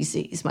starts at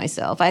VCs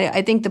myself.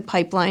 I think the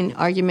pipeline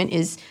argument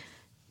is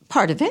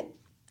part of it.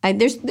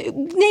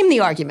 Name the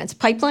arguments.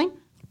 Pipeline?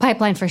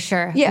 Pipeline for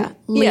sure. Yeah.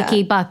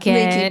 Leaky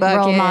bucket,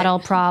 role model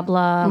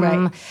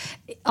problem,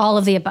 all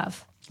of the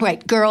above.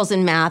 Right. Girls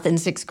in math in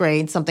 6th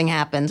grade, something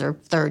happens, or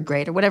 3rd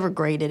grade, or whatever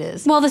grade it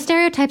is. Well, the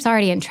stereotype's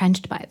already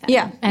entrenched by them.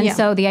 Yeah. And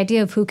so the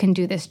idea of who can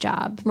do this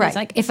job. Right. It's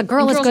like if a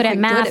girl is good at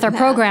math or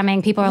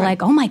programming, people are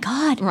like, oh my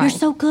God, you're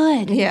so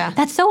good. Yeah.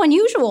 That's so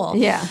unusual.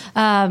 Yeah.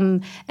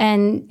 And,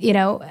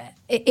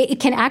 it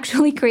can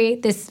actually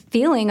create this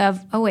feeling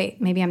of, oh, wait,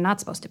 maybe I'm not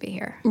supposed to be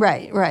here.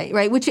 Right.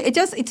 Which it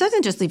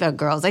doesn't just leave out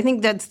girls. I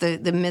think that's the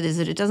myth, is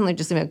that it doesn't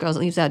just leave out girls. It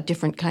leaves out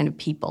different kind of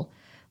people.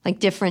 Like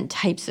different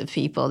types of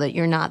people, that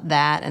you're not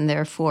that, and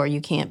therefore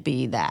you can't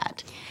be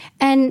that.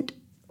 And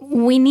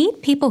we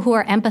need people who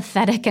are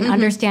empathetic and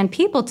understand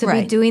people to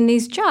be doing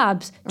these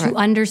jobs, to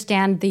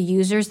understand the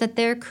users that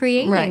they're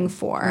creating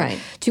for,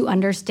 to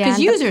understand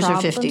the users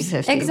problems. are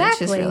 50-50,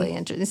 exactly. which is really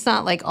interesting. It's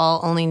not like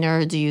only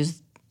nerds use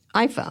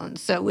iPhones.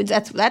 So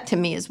that to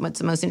me is what's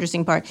the most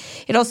interesting part.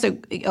 It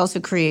also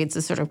creates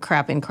a sort of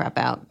crap in, crap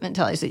out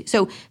mentality.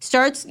 So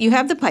you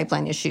have the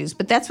pipeline issues,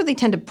 but that's what they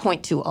tend to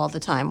point to all the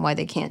time, why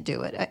they can't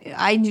do it.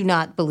 I do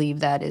not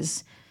believe that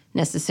is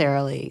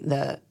necessarily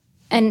the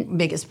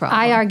biggest problem.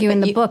 I argue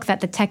in the book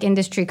that the tech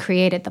industry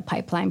created the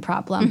pipeline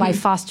problem by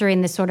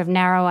fostering this sort of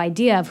narrow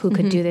idea of who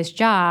could do this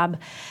job.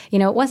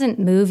 It wasn't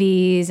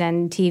movies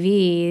and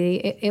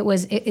TV.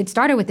 It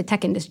started with the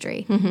tech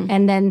industry,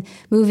 and then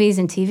movies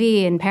and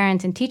TV and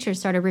parents and teachers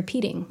started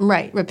repeating.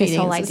 Repeating. This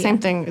whole It's idea. the same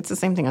thing. It's the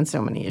same thing on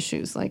so many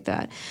issues like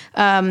that.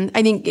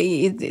 I think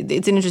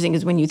it's interesting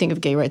because when you think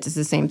of gay rights, it's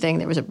the same thing.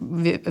 There was a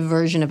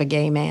version of a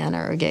gay man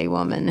or a gay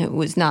woman who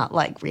was not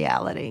like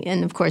reality,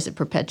 and of course, it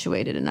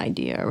perpetuated an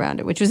idea around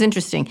it, which was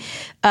interesting.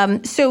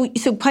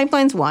 So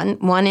pipeline's one.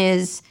 One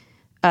is,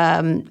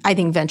 I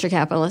think, venture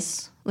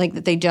capitalists, like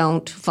that they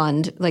don't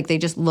fund, like they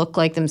just look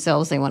like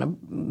themselves. They want to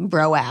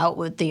bro out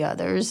with the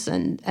others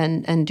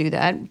and do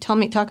that.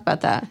 Talk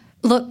about that.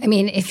 Look, I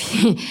mean,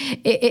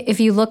 if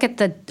you look at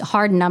the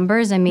hard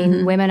numbers, I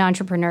mean, women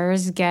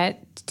entrepreneurs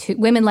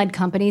women-led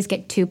companies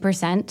get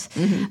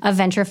 2% of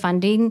venture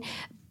funding.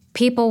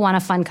 People want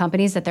to fund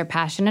companies that they're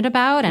passionate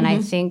about, and I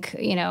think,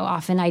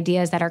 often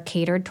ideas that are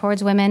catered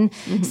towards women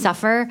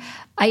suffer.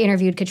 I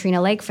interviewed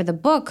Katrina Lake for the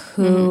book,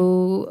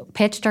 who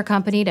pitched her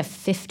company to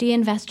 50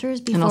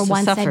 investors before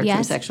one said yes.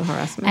 From sexual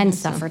harassment. And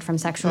suffered from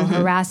sexual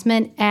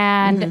harassment.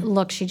 And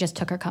look, she just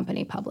took her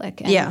company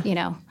public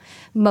and,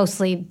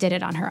 mostly did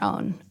it on her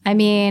own. I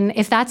mean,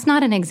 if that's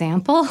not an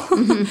example,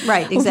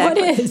 right,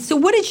 exactly. What is? So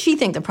what did she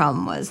think the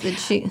problem was?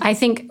 I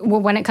think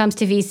when it comes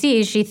to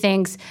VCs, she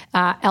thinks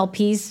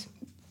LPs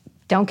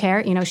don't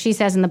care. She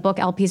says in the book,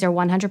 LPs are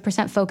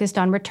 100% focused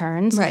on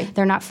returns. Right.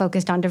 They're not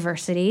focused on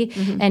diversity,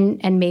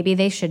 and maybe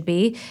they should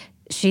be.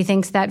 She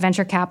thinks that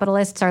venture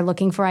capitalists are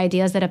looking for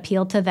ideas that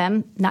appeal to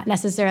them, not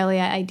necessarily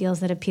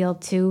ideals that appeal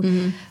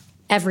to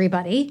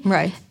everybody.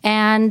 Right.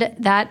 And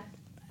that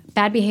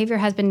bad behavior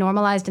has been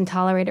normalized and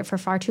tolerated for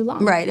far too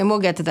long. Right, and we'll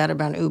get to that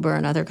about Uber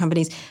and other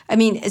companies. I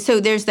mean, so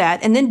there's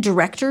that. And then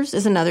directors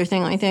is another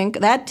thing, I think.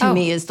 That, to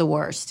me, is the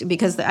worst.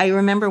 Because I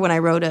remember when I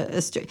wrote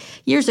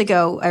years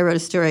ago, I wrote a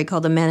story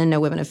called The Men and No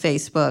Women of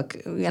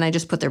Facebook, and I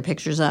just put their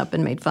pictures up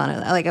and made fun of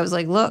it. Like, I was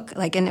like, look,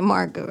 like, and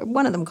Mark,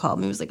 one of them called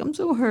me, he was like, I'm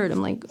so hurt.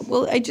 I'm like,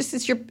 well,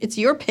 it's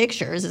your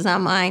pictures, it's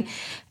not mine.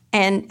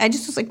 And I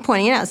just was like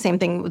pointing it out. Same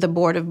thing with the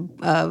board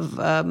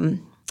of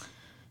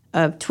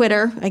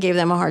Twitter. I gave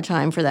them a hard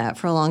time for that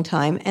for a long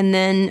time. And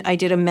then I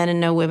did a Men and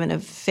No Women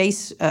of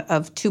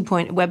Web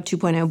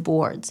 2.0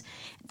 boards.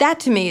 That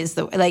to me is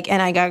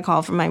and I got a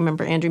call from, I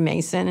remember Andrew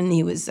Mason, and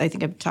he was, I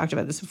think I've talked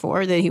about this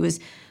before, that he was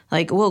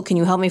like, well, can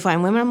you help me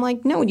find women? I'm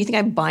like, no, do you think I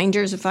have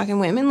binders of fucking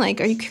women?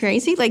 Like, are you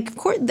crazy? Like, of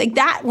course, like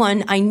that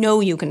one, I know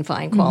you can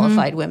find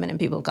qualified women and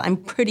people. I'm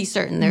pretty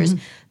certain there's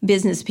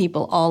business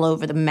people all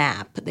over the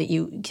map that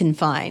you can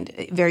find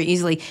very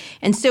easily.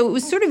 And so it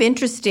was sort of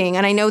interesting.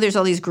 And I know there's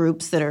all these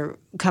groups that are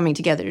coming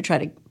together to try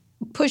to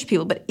push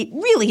people, but it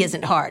really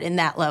isn't hard in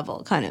that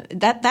level. Kind of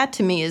that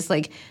to me is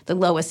like the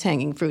lowest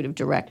hanging fruit of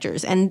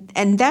directors. And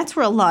that's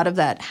where a lot of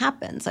that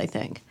happens, I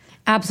think.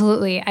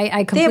 Absolutely,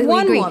 I completely they have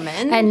one agree.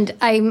 woman, and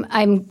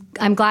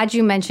I'm glad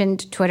you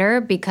mentioned Twitter,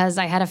 because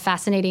I had a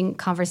fascinating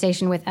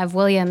conversation with Ev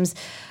Williams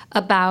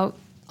about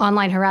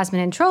online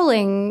harassment and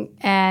trolling,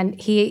 and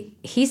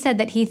he said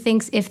that he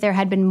thinks if there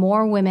had been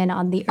more women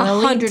on the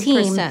early 100%.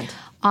 team,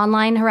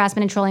 online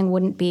harassment and trolling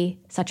wouldn't be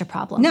such a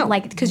problem. No,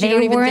 like because they you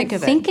don't even weren't think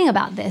of it. thinking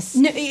about this.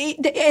 No,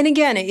 and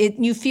again,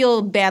 you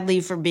feel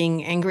badly for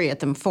being angry at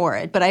them for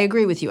it. But I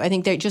agree with you. I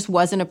think that just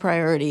wasn't a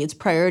priority. It's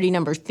priority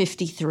number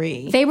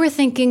 53. They were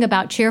thinking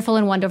about cheerful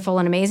and wonderful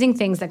and amazing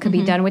things that could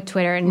be done with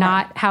Twitter, and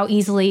not how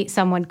easily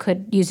someone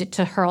could use it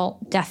to hurl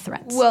death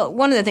threats. Well,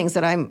 one of the things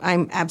that I'm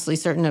absolutely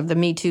certain of, the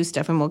Me Too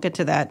stuff, and we'll get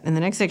to that in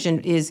the next section,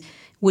 is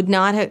would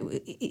not have.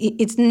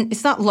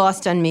 It's not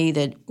lost on me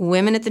that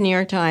women at the New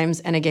York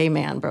Times and a gay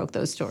man broke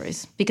those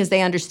stories because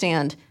they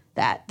understand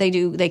that they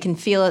do. They can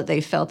feel it.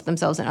 They felt it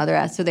themselves in other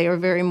aspects. So they are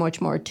very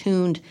much more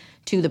attuned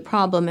to the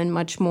problem and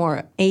much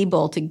more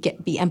able to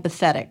be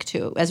empathetic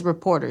to as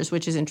reporters,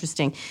 which is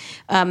interesting.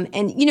 And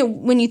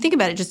when you think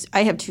about it,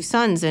 I have two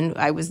sons, and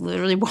I was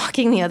literally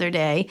walking the other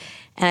day,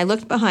 and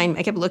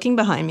I kept looking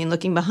behind me and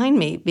looking behind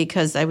me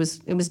because it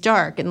was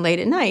dark and late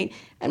at night,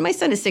 and my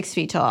son is 6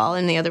 feet tall,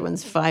 and the other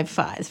one's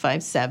 5'5",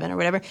 5'7", or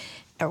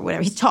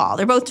whatever. He's tall.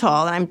 They're both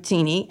tall, and I'm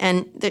teeny.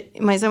 And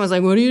my son was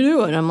like, "What are you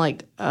doing?" And I'm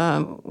like,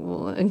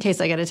 well, in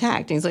case I get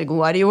attacked. And he's like,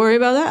 "Why do you worry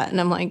about that?"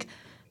 And I'm like,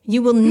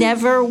 you will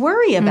never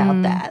worry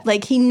about that.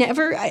 Like he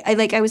never.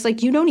 I was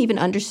like, you don't even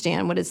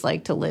understand what it's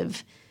like to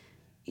live.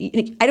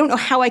 I don't know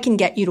how I can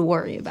get you to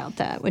worry about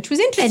that, which was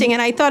interesting,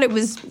 and I thought it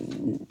was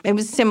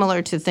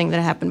similar to the thing that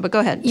happened. But go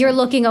ahead. You're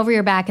looking over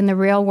your back in the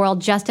real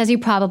world, just as you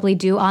probably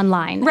do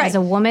online. Right. As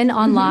a woman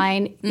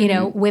online,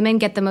 women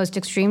get the most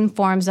extreme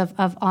forms of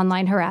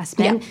online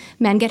harassment. Yeah.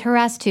 Men get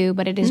harassed too,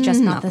 but it is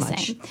just not the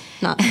much. same.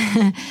 Not.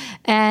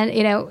 And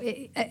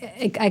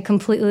I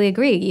completely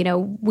agree.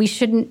 We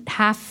shouldn't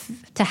have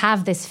to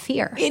have this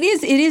fear. It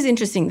is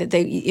interesting that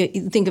they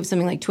think of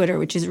something like Twitter,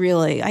 which is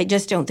really. I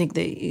just don't think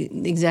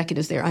the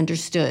executives there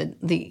understood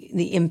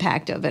the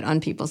impact of it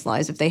on people's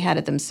lives if they had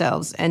it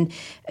themselves. And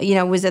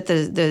was at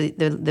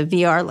the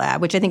VR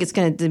lab, which I think it's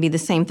going to be the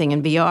same thing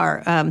in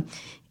VR.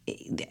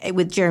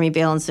 With Jeremy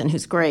Bailenson,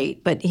 who's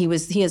great, but he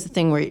has the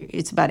thing where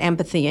it's about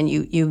empathy, and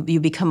you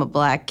become a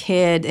black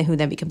kid who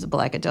then becomes a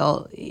black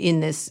adult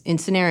in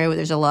scenario where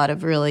there's a lot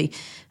of really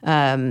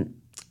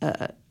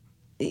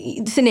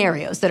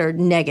scenarios that are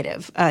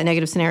negative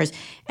scenarios.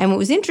 And what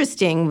was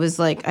interesting was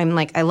I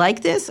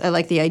like this, I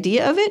like the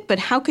idea of it, but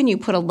how can you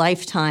put a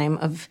lifetime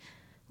of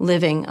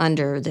living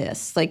under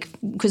this?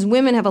 Because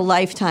women have a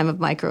lifetime of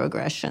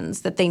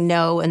microaggressions that they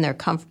know and they're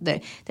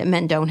that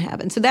men don't have.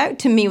 And so that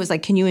to me was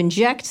can you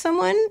inject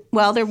someone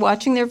while they're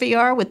watching their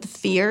VR with the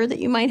fear that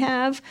you might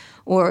have,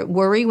 or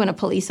worry when a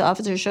police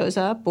officer shows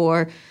up,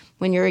 or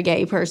when you're a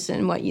gay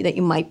person, that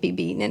you might be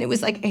beaten? And it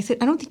was I said,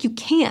 I don't think you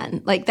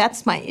can.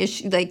 That's my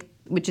issue.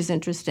 Which is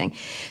interesting.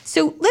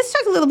 So let's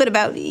talk a little bit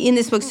about in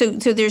this book. So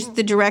there's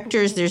the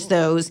directors, there's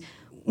those.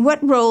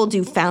 What role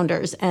do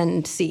founders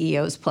and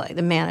CEOs play,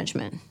 the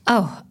management?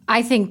 Oh,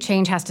 I think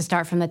change has to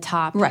start from the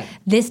top. Right.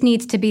 This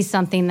needs to be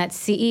something that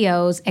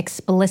CEOs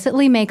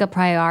explicitly make a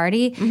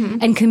priority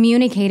and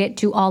communicate it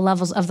to all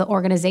levels of the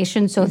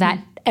organization so that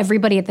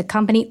everybody at the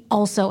company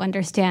also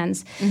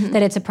understands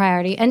that it's a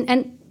priority.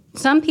 And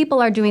some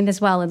people are doing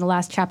this well. In the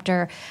last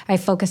chapter, I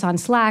focus on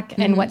Slack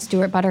and what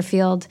Stuart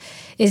Butterfield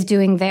is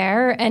doing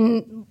there.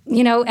 And,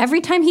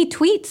 every time he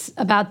tweets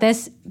about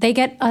this, they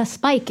get a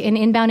spike in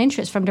inbound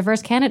interest from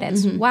diverse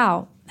candidates.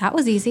 Wow. That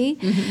was easy.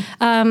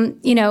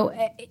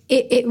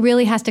 It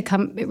really has to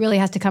come. It really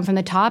has to come from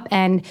the top,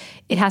 and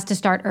it has to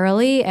start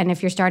early. And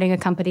if you're starting a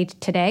company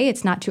today,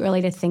 it's not too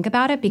early to think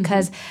about it,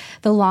 because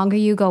the longer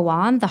you go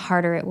on, the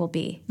harder it will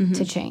be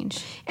to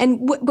change.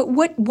 And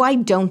why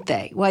don't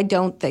they? Why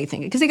don't they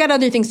think it? Because they got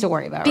other things to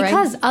worry about, right?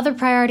 Because other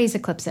priorities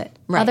eclipse it.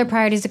 Right. Other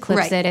priorities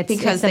eclipse it.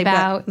 It's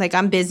about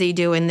I'm busy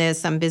doing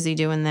this. I'm busy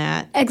doing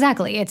that.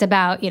 Exactly. It's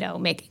about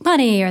making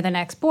money, or the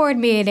next board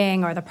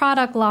meeting, or the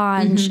product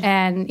launch.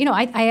 And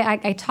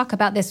I talk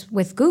about this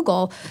with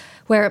Google,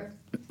 where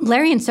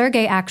Larry and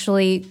Sergey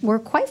actually were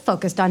quite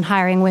focused on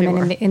hiring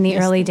women in the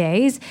early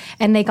days,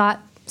 and they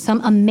got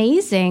some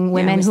amazing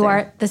women who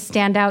are the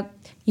standout.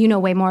 You know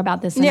way more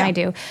about this than I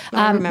do.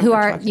 Who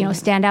are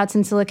standouts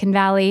in Silicon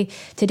Valley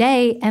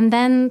today, and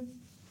then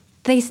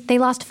they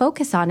lost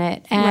focus on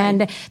it,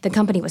 and the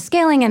company was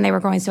scaling, and they were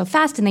growing so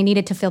fast, and they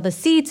needed to fill the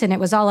seats, and it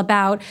was all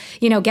about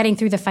getting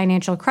through the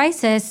financial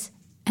crisis.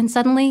 And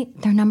suddenly,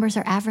 their numbers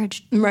are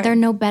average. Right. They're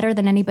no better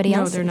than anybody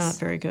else's. No, they're not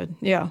very good.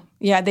 Yeah.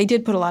 They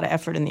did put a lot of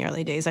effort in the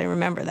early days. I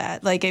remember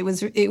that.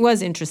 It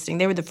was interesting.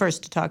 They were the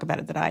first to talk about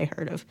it that I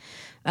heard of,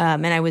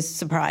 and I was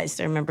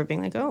surprised. I remember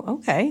being like, "Oh,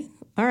 okay,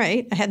 all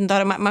right." I hadn't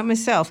thought of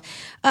myself.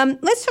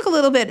 Let's talk a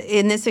little bit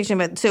in this section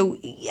about. So,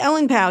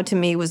 Ellen Pao to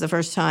me was the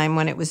first time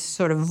when it was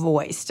sort of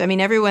voiced. I mean,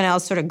 everyone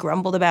else sort of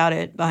grumbled about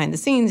it behind the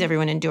scenes.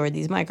 Everyone endured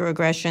these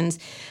microaggressions.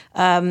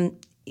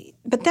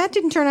 But that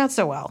didn't turn out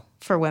so well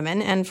for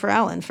women, and for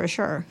Ellen, for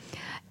sure.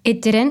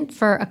 It didn't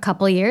for a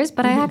couple of years,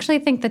 but I actually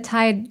think the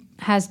tide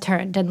has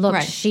turned. And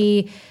look,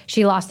 she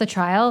lost the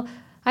trial.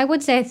 I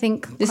would say, I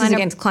think this is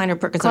against Kleiner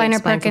Perkins.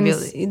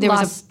 There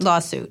was a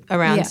lawsuit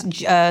around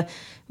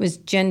was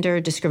gender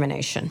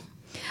discrimination.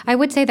 I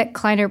would say that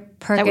Kleiner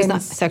Perkins. That was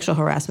not sexual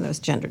harassment. That was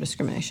gender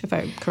discrimination, if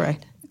I'm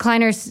correct.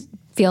 Kleiner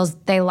feels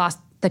they lost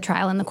the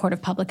trial in the court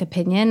of public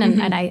opinion.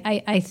 And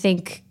I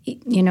think,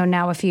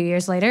 now a few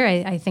years later,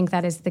 I think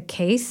that is the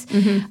case.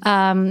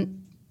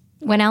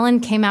 When Ellen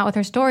came out with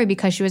her story,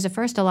 because she was at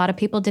first, a lot of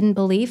people didn't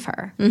believe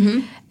her.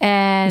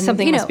 And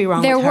something must be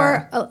wrong with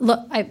her.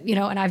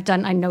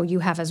 And I know you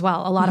have as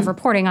well, a lot of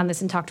reporting on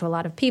this and talked to a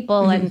lot of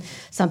people. And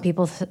some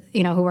people,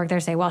 who work there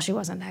say, well, she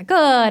wasn't that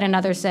good. And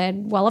others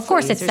said, well, of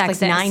course it's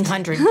sexist. Like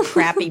 900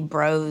 crappy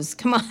bros.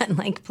 Come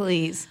on,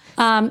 please.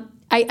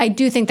 I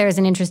do think there's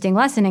an interesting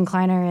lesson in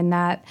Kleiner in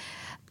that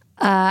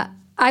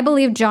I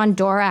believe John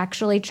Doerr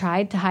actually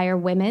tried to hire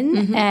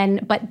women,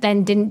 but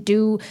then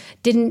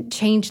didn't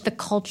change the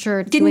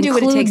culture. Didn't do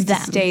what it takes them.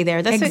 To stay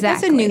there.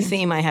 That's a new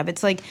theme I have.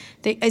 It's like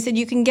I said,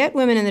 you can get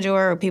women in the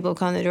door or people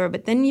come in the door,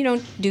 but then you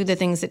don't do the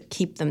things that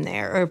keep them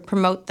there or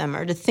promote them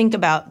or to think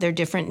about their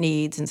different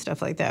needs and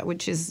stuff like that.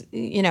 Which is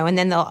and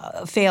then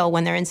they'll fail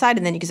when they're inside,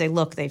 and then you can say,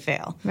 look, they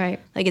fail. Right.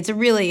 Like it's a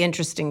really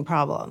interesting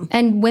problem.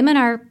 And women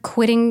are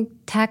quitting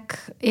tech,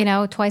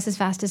 twice as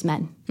fast as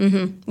men.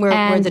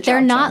 Where the jobs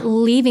they're not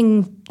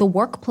leaving the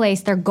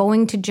workplace. They're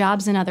going to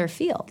jobs in other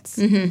fields.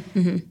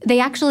 They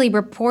actually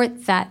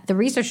report that the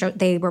research showed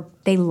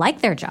they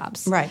like their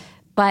jobs, right?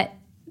 But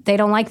they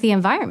don't like the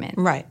environment,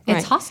 right?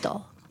 It's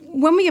hostile.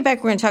 When we get back,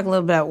 we're going to talk a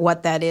little bit about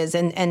what that is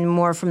and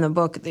more from the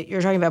book that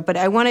you're talking about. But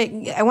I want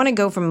to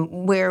go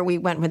from where we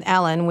went with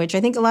Ellen, which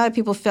I think a lot of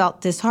people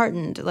felt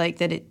disheartened, like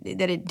that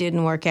it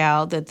didn't work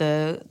out, that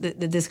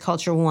this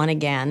culture won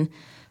again.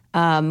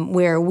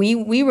 Where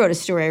we wrote a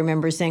story, I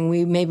remember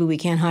saying maybe we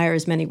can't hire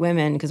as many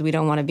women because we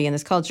don't want to be in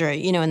this culture,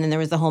 and then there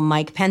was the whole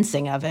Mike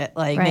Pensing of it,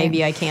 like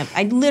maybe I can't.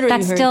 I literally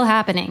that's still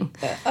happening.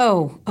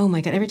 Oh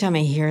my God! Every time I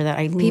hear that,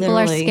 people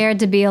are scared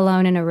to be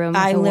alone in a room.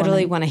 With I a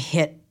literally woman. want to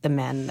hit the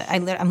men.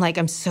 I'm like,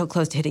 I'm so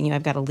close to hitting you.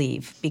 I've got to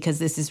leave because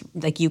this is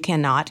like you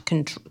cannot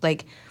control.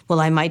 Like,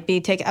 well, I might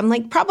be taken. I'm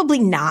like, probably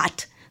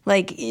not.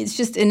 Like, it's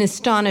just an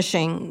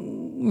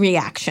astonishing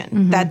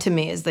reaction. That, to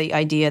me, is the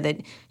idea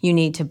that you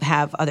need to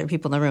have other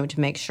people in the room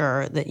to make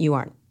sure that you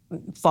aren't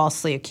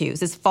falsely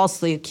accused. It's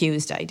falsely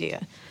accused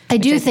idea. I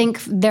do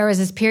think there was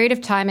this period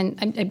of time,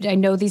 and I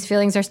know these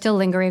feelings are still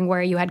lingering,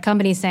 where you had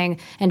companies saying,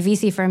 and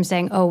VC firms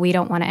saying, oh, we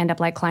don't want to end up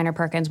like Kleiner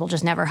Perkins. We'll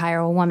just never hire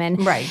a woman.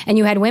 Right. And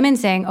you had women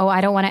saying, oh, I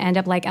don't want to end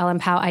up like Ellen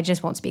Pao. I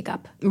just won't speak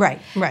up. Right.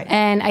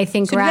 And I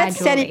think gradually. Did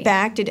that set it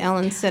back? Did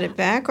Ellen set it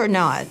back or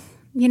not?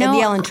 The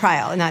Ellen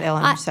trial, not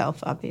Ellen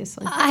herself,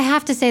 obviously. I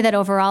have to say that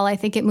overall, I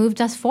think it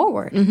moved us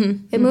forward.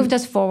 It moved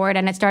us forward,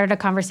 and it started a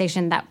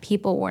conversation that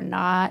people were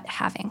not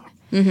having.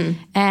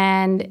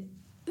 And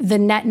the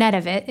net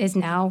of it is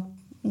now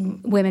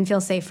women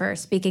feel safer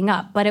speaking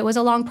up. But it was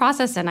a long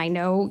process, and I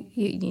know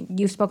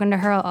you've spoken to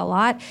her a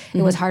lot.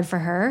 It was hard for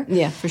her.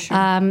 Yeah, for sure.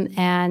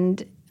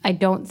 And I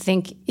don't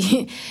think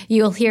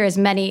you'll hear as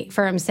many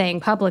firms saying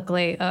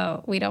publicly,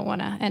 oh, we don't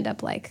want to end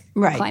up like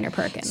Kleiner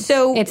Perkins.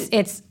 So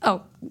it's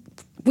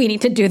we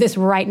need to do this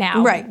right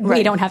now. Right.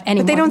 We don't have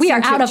any more. We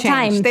are out of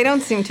time. They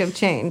don't seem to have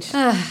changed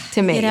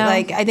to me.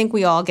 Like, I think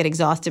we all get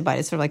exhausted by it.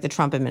 It's sort of like the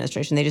Trump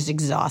administration. They just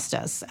exhaust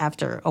us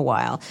after a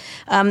while.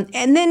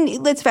 And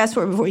then let's fast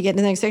forward before we get to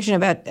the next section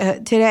about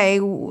today. It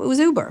was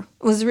Uber.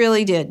 It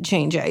really did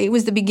change. It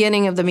was the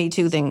beginning of the Me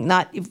Too thing,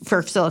 not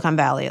for Silicon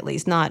Valley at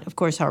least, not, of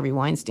course, Harvey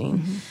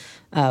Weinstein.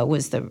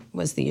 Was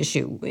the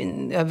issue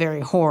in a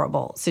very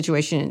horrible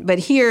situation. But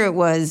here it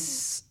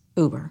was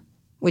Uber,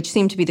 which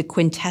seemed to be the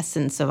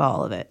quintessence of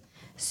all of it.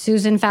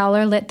 Susan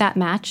Fowler lit that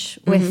match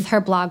with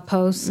her blog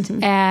post.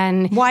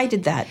 And why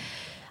did that?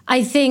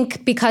 I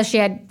think because she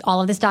had all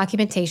of this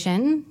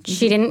documentation.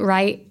 She didn't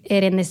write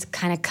it in this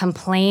kind of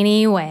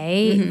complainy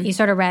way. You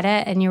sort of read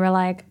it and you were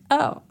like,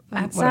 oh,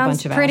 that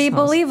sounds pretty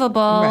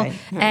believable. Right.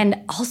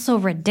 And also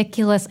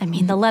ridiculous. I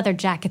mean, the leather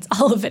jackets,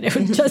 all of it. It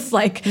was just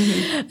like,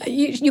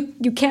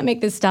 you can't make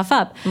this stuff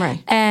up.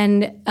 Right.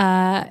 And,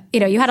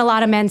 you had a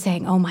lot of men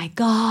saying, oh my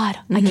God,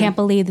 I can't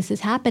believe this is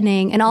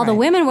happening. And all the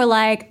women were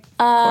like,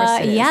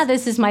 yeah,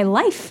 this is my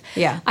life.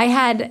 Yeah.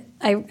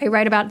 I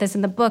write about this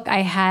in the book.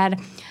 I had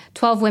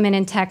 12 women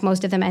in tech,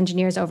 most of them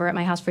engineers, over at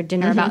my house for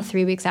dinner about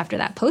 3 weeks after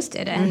that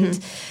posted.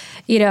 And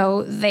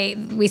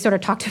we sort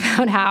of talked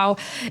about how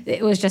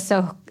it was just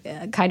so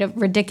kind of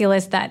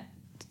ridiculous that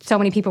so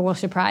many people were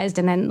surprised,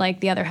 and then like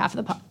the other half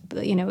of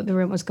the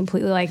room was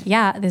completely like,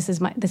 yeah, this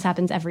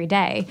happens every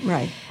day.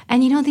 Right.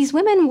 And these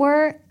women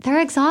they're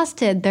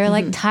exhausted. They're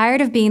like tired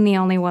of being the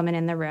only woman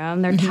in the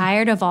room. They're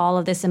tired of all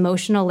of this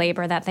emotional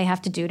labor that they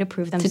have to do to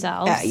prove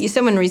themselves.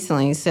 Someone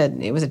recently said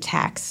it was a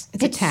tax.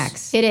 It's a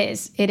tax. It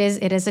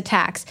is a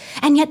tax.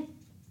 And yet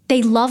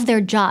they love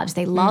their jobs.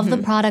 They love the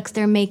products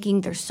they're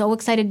making. They're so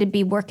excited to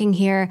be working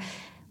here.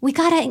 We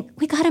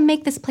gotta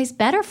make this place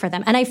better for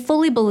them. And I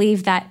fully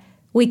believe that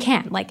we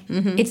can. Like,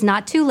 it's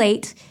not too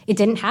late. It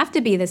didn't have to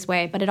be this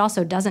way, but it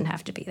also doesn't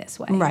have to be this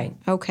way. Right.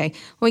 Okay.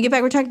 When we get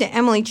back, we're talking to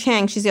Emily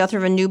Chang. She's the author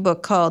of a new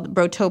book called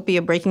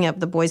Brotopia, Breaking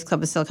Up the Boys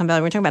Club of Silicon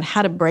Valley. We're talking about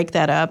how to break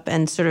that up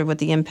and sort of what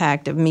the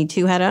impact of Me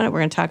Too had on it. We're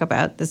going to talk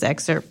about this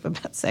excerpt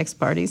about sex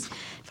parties.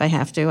 If I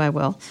have to, I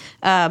will.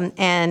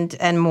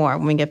 And more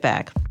when we get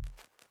back.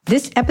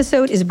 This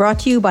episode is brought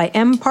to you by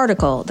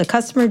mParticle, the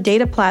customer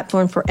data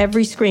platform for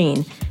every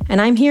screen.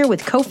 and I'm here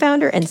with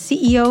co-founder and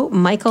CEO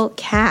Michael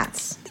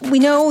Katz. We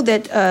know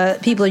that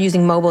people are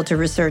using mobile to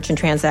research and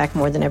transact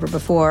more than ever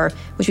before,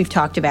 which we've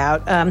talked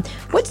about.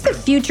 What's the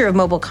future of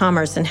mobile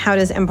commerce, and how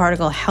does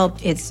mParticle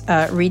help its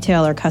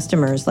retailer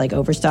customers like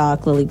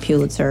Overstock, Lilly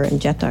Pulitzer,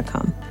 and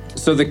Jet.com?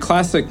 So the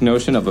classic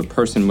notion of a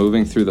person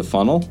moving through the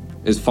funnel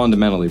is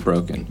fundamentally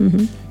broken.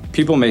 Mm-hmm.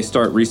 People may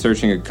start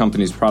researching a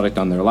company's product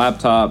on their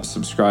laptop,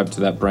 subscribe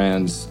to that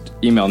brand's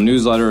email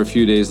newsletter a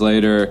few days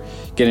later,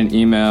 get an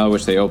email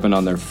which they open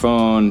on their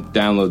phone,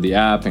 download the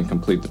app, and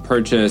complete the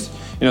purchase.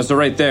 So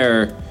right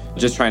there,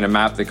 just trying to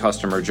map the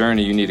customer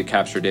journey, you need to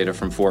capture data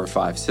from 4 or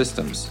 5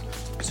 systems.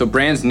 So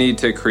brands need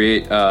to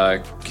create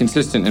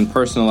consistent and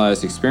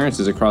personalized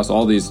experiences across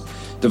all these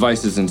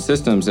devices and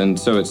systems. And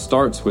so it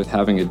starts with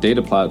having a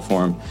data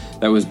platform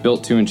that was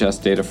built to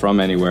ingest data from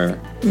anywhere,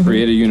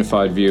 create a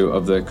unified view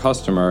of the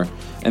customer,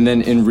 and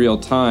then in real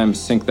time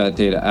sync that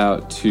data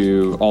out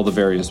to all the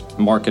various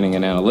marketing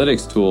and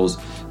analytics tools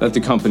that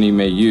the company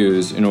may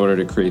use in order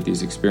to create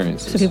these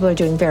experiences. So people are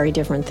doing very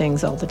different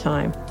things all the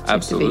time.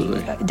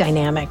 Absolutely. To be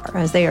dynamic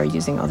as they are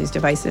using all these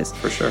devices.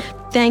 For sure.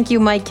 Thank you,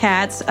 Mike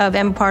Katz of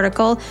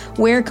mParticle.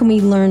 Where can we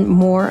learn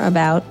more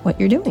about what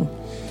you're doing?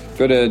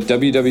 Go to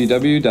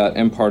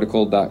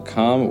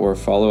www.mparticle.com or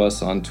follow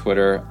us on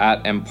Twitter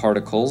at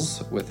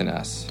mparticles with an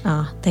S.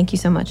 Thank you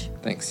so much.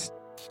 Thanks.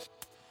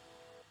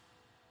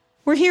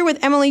 We're here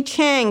with Emily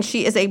Chang.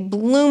 She is a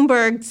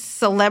Bloomberg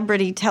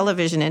celebrity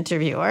television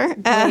interviewer.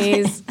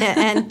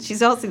 And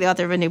she's also the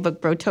author of a new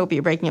book,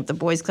 Brotopia, Breaking Up the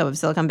Boys Club of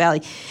Silicon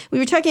Valley. We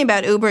were talking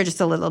about Uber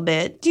just a little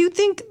bit. Do you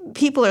think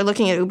people are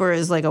looking at Uber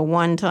as like a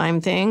one-time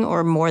thing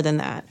or more than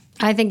that?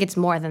 I think it's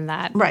more than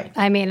that. Right.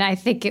 I mean, I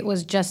think it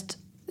was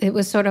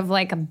sort of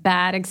like a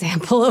bad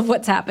example of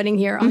what's happening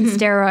here on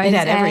steroids. It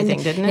had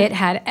everything, didn't it? It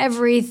had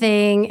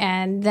everything.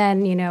 And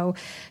then,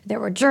 there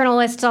were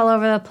journalists all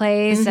over the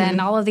place and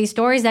all of these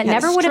stories that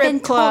never would have been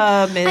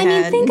told.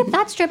 Think of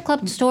that strip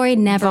club story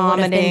never would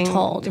have been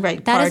told.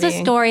 Right, that is a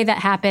story that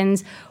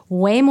happens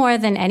way more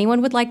than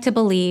anyone would like to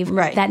believe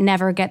that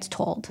never gets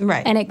told.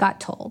 Right. And it got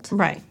told.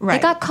 Right.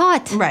 It got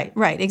caught.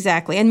 Right,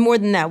 exactly. And more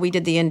than that, we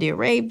did the India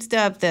rape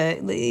stuff.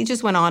 It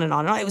just went on and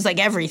on and on. It was like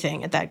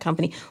everything at that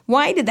company.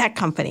 Why did that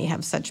company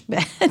have such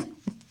bad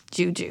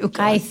juju?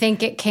 I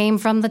think it came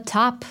from the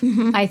top.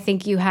 I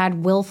think you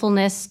had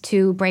willfulness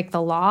to break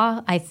the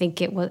law. I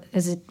think it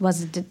was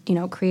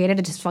created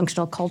a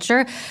dysfunctional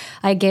culture.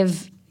 I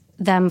give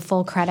them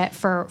full credit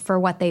for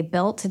what they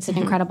built. It's an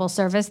incredible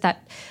service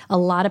that a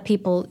lot of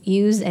people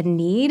use and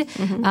need.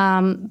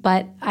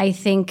 But I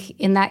think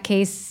in that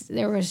case,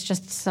 there was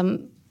just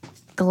some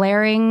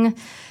glaring,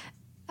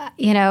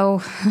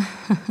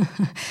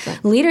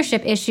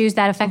 leadership issues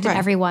that affected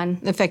everyone.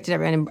 Affected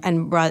everyone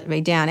and brought it way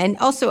down. And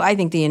also, I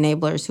think the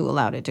enablers who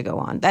allowed it to go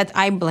on.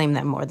 I blame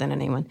them more than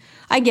anyone.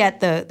 I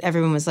get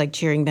everyone was like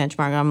cheering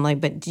benchmark. I'm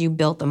like, but you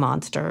built the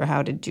monster.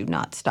 How did you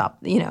not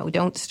stop?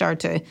 Don't start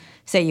to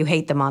say you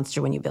hate the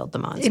monster when you built the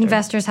monster.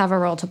 Investors have a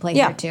role to play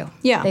here too.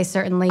 Yeah, they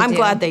certainly do. I'm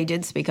glad they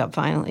did speak up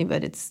finally,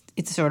 but it's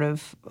sort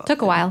of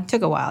took a while.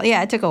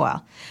 Yeah, it took a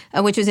while,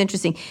 which was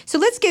interesting. So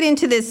let's get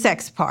into this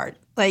sex part.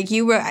 I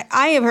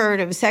have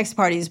heard of sex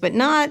parties, but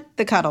not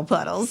the cuddle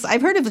puddles.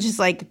 I've heard of just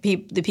like the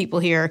people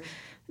here.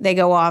 They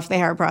go off, they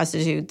hire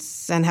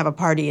prostitutes and have a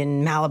party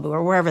in Malibu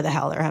or wherever the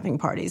hell they're having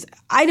parties.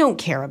 I don't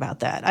care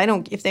about that.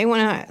 If they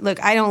want to,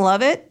 look, I don't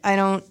love it. I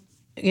don't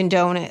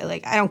condone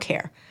it. I don't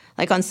care.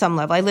 On some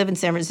level. I live in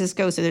San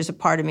Francisco, so there's a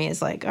part of me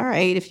is like, all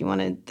right, if you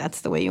want to,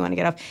 that's the way you want to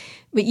get off.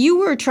 But you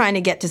were trying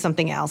to get to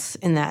something else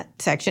in that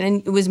section,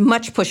 and it was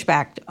much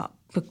pushback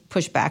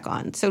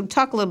on. So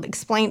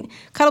explain,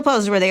 cuddle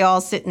puddles is where they all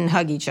sit and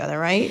hug each other,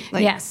 right?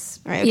 Yes.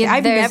 Right. Okay.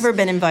 I've never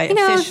been invited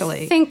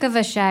officially. Think of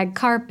a shag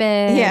carpet,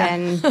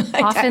 and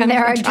often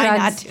there are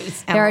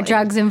drugs. There are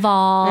drugs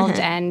involved,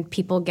 and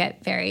people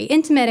get very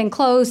intimate and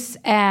close.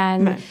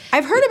 And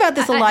I've heard about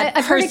this a lot.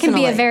 I've heard it can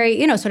be a very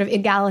sort of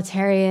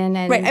egalitarian.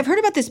 And right. I've heard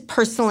about this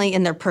personally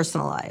in their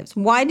personal lives.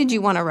 Why did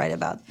you want to write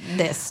about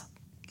this?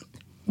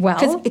 Well,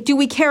 because do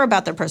we care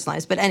about their personal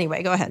lives? But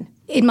anyway, go ahead.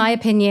 In my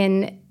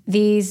opinion,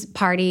 these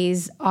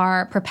parties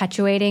are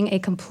perpetuating a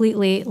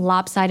completely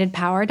lopsided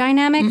power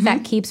dynamic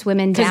that keeps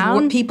women down.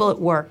 Because people at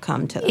work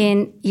come to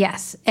them.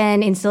 Yes.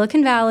 And in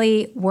Silicon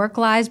Valley, work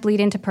lives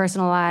bleed into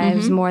personal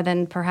lives more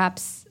than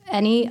perhaps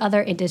any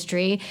other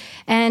industry.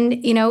 And,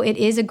 it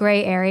is a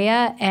gray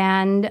area.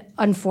 And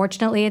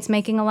unfortunately, it's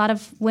making a lot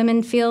of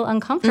women feel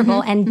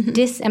uncomfortable and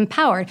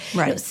disempowered.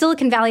 Right.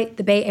 Silicon Valley,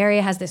 the Bay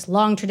Area, has this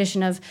long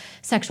tradition of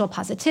sexual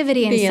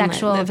positivity and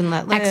sexual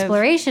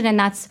exploration. And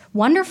that's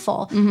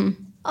wonderful.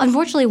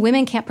 Unfortunately,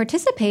 women can't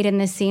participate in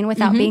this scene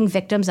without being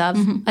victims of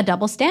a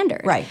double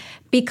standard. Right.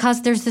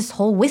 Because there's this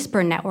whole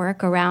whisper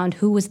network around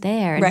who was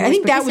there. And right. I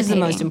think that was the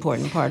most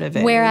important part of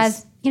it.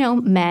 Whereas,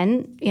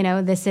 men,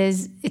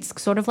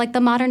 it's sort of like the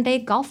modern day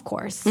golf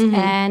course.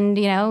 And,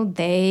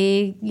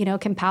 they,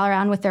 can pal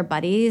around with their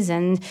buddies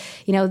and,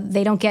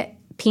 they don't get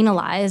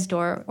penalized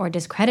or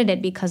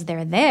discredited because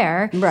they're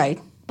there. Right.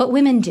 But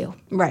women do.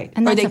 Right.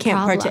 And or that's they can't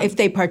participate if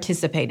they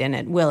participate in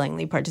it,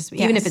 willingly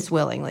participate. Yes. Even if it's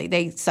willingly,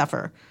 they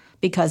suffer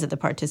because of the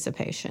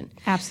participation.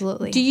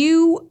 Absolutely. Do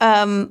you?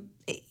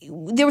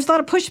 There was a lot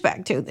of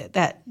pushback too.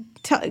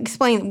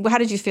 Explain. How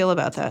did you feel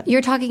about that?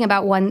 You're talking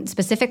about one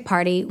specific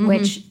party,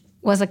 which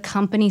was a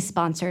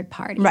company-sponsored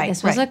party. Right.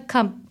 This was a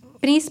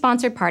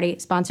company-sponsored party,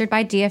 sponsored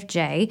by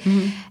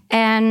DFJ,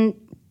 and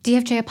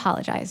DFJ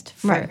apologized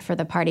for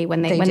the party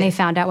when they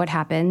found out what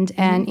happened.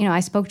 And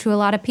I spoke to a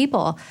lot of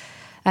people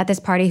at this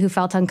party who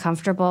felt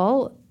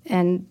uncomfortable,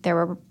 and there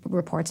were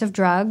reports of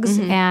drugs.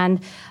 And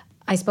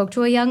I spoke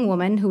to a young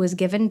woman who was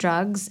given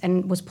drugs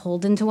and was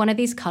pulled into one of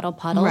these cuddle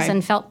puddles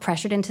and felt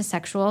pressured into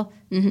sexual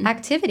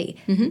activity.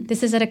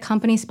 This is at a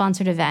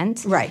company-sponsored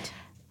event. Right.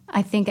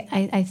 I think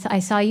I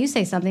saw you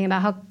say something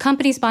about how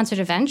company-sponsored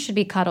events should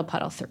be cuddle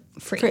puddle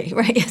free.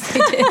 Right, yes,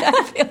 I did.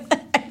 I feel that.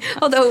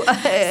 Although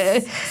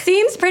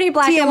seems pretty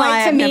black and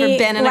white to I've me. never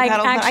been in a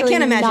cuddle puddle. I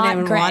can't imagine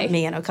anyone would want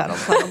me in a cuddle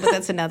puddle, but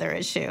that's another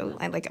issue.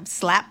 I like a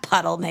slap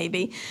puddle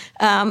maybe.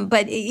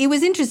 But it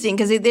was interesting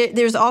because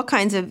there's all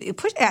kinds of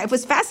push. I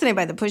was fascinated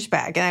by the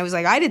pushback, and I was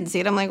like, I didn't see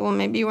it. I'm like, well,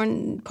 maybe you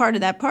weren't part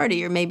of that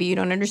party, or maybe you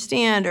don't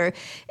understand. Or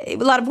a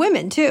lot of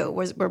women too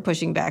were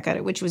pushing back at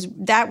it, which was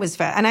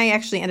fast. And I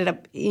actually ended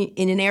up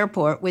in an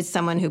airport with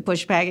someone who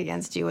pushed back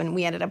against you, and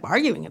we ended up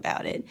arguing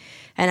about it.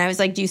 And I was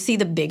like, do you see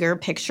the bigger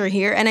picture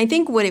here? And I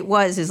think what it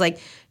was is like,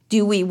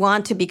 do we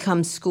want to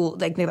become school?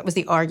 Like, that was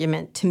the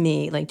argument to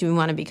me. Like, do we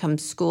want to become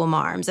school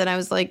marms? And I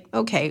was like,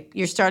 okay,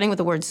 you're starting with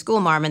the word school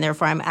marm, and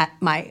therefore I'm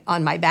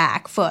on my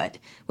back foot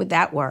with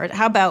that word.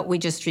 How about we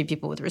just treat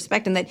people with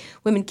respect? And that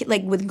women,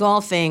 like with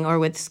golfing or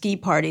with ski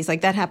parties,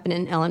 like that happened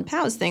in Ellen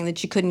Powell's thing, that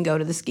she couldn't go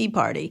to the ski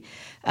party,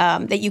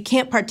 that you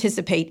can't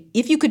participate.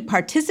 If you could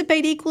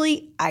participate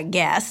equally, I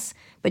guess,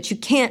 but you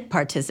can't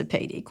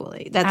participate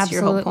equally. That's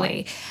your whole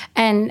point.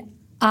 And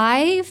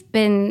I've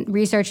been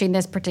researching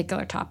this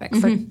particular topic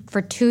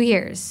for 2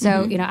 years.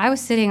 So, I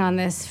was sitting on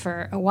this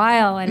for a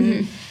while,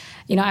 and,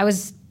 I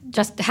was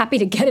just happy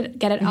to get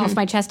it off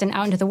my chest and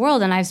out into the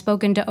world. And I've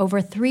spoken to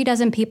over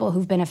 36 people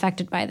who've been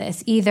affected by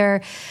this.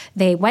 Either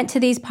they went to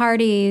these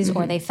parties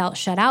or they felt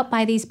shut out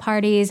by these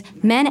parties,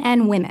 men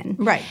and women.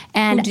 Right.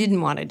 And who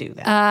didn't want to do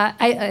that.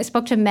 I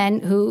spoke to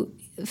men who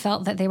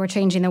felt that they were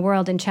changing the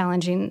world and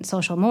challenging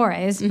social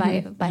mores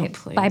by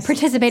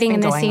participating in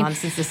this scene. It's been going on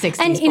since the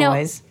 60s,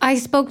 boys. I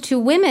spoke to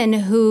women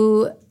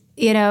who,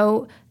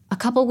 a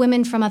couple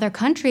women from other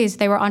countries,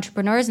 they were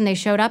entrepreneurs and they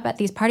showed up at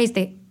these parties.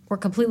 They were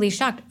completely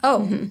shocked.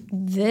 Oh,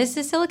 this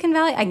is Silicon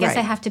Valley? I guess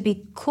I have to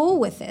be cool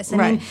with this. I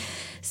mean,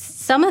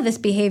 some of this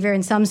behavior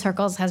in some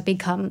circles has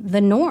become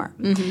the norm.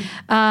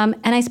 And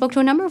I spoke to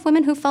a number of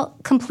women who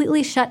felt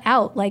completely shut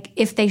out. Like,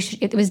 if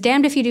it was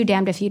damned if you do,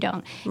 damned if you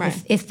don't. Right.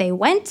 If they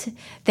went,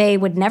 they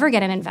would never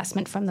get an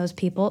investment from those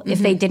people. If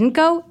they didn't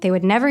go, they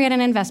would never get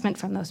an investment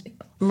from those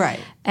people. Right.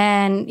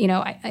 And,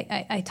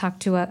 I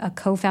talked to a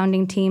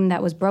co-founding team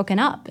that was broken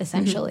up,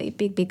 essentially,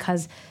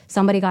 because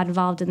somebody got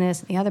involved in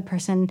this and the other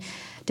person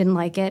didn't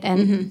like it.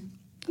 And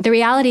the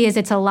reality is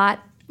it's a lot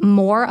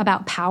more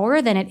about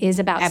power than it is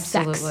about sex.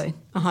 Absolutely,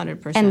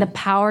 100%. And the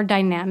power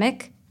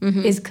dynamic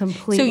is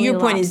completely So your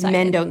point is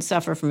lopsided. men don't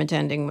suffer from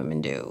attending, women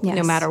do, Yes.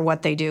 no matter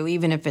what they do,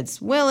 even if it's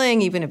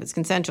willing, even if it's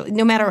consensual.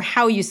 No matter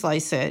how you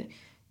slice it,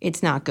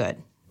 it's not good.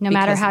 No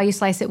matter how you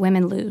slice it,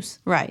 women lose.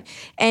 Right.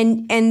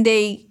 And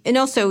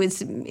also it's,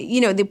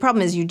 the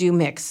problem is you do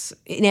mix.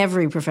 In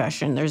every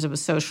profession, there's a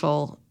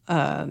social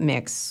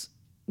mix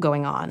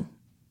going on,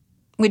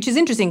 which is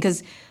interesting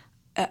because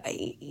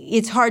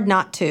it's hard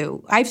not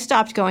to. I've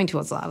stopped going to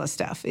a lot of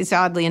stuff. It's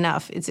oddly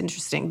enough, it's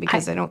interesting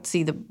because I don't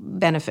see the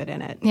benefit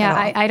in it.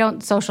 Yeah, I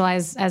don't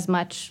socialize as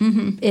much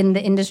in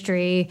the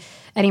industry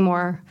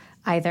anymore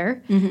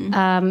either.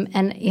 And,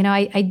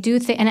 I do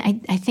think,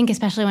 and I think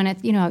especially when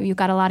it's, you've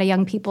got a lot of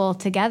young people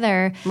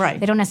together, right.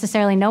 They don't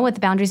necessarily know what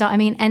the boundaries are. I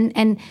mean,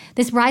 and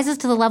this rises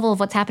to the level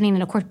of what's happening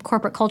in a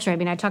corporate culture. I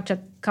mean, I talked to a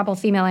couple of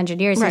female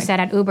engineers who said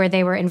at Uber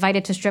they were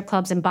invited to strip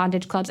clubs and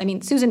bondage clubs. I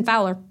mean, Susan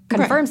Fowler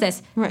confirms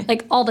this,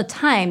 like all the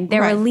time. They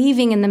were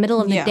leaving in the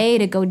middle of the day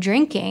to go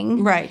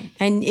drinking. Right.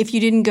 And if you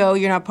didn't go,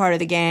 you're not part of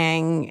the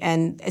gang.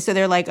 And so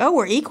they're like, oh,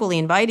 we're equally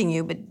inviting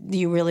you, but do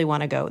you really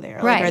want to go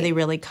there? Like, are they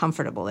really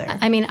comfortable there?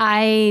 I mean,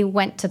 I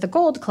went to the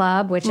Gold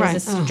Club, which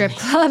is a strip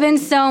club in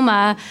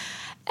Soma.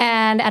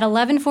 And at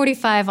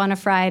 11:45 on a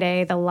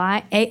Friday,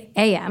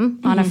 a.m.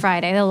 on a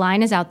Friday, the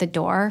line is out the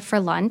door for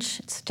lunch.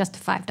 It's just a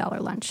 $5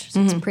 lunch,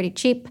 so it's pretty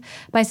cheap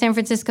by San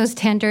Francisco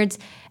standards.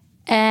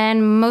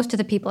 And most of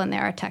the people in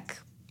there are tech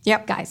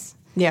guys.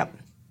 Yep.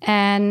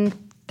 And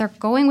they're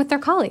going with their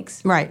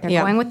colleagues. Right. They're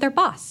going with their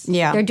boss.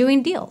 Yeah. They're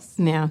doing deals.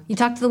 Yeah. You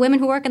talk to the women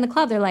who work in the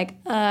club, they're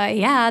like,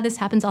 this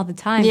happens all the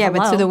time. Yeah, Hello.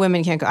 but so the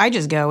women can't go. I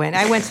just go in.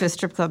 I went to a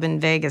strip club in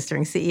Vegas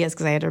during CES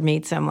because I had to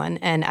meet someone.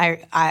 And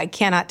I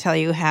cannot tell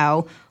you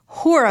how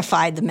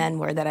horrified the men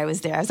were that I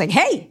was there. I was like,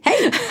 hey.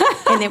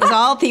 And it was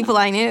all people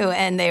I knew.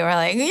 And they were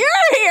like, you're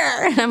here.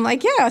 And I'm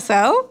like, yeah,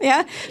 so,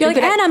 yeah. You're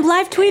like, and I'm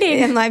live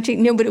tweeting. And live tweeting.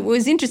 No, but what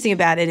was interesting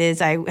about it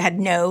is I had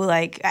no,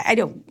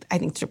 I I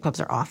think strip clubs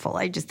are awful.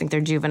 I just think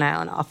they're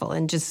juvenile and awful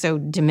and just so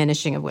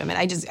diminishing of women.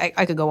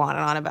 I could go on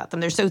and on about them.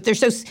 They're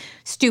so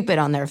stupid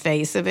on their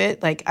face of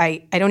it. Like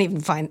I don't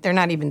even find, they're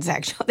not even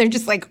sexual. They're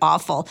just like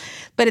awful.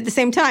 But at the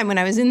same time, when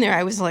I was in there,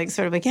 I was like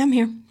sort of like, yeah, I'm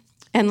here.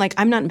 And like,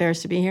 I'm not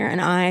embarrassed to be here, and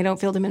I don't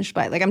feel diminished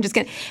by it. Like, I'm just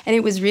gonna. And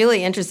it was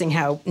really interesting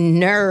how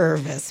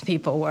nervous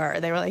people were.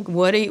 They were like,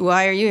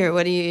 why are you here?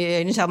 What do you,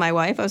 and you tell my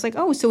wife? I was like,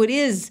 oh, so it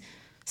is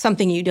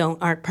something you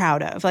aren't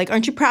proud of. Like,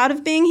 aren't you proud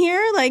of being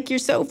here? Like, you're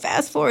so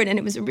fast forward. And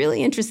it was a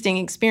really interesting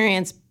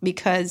experience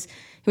because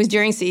it was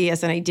during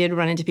CES, and I did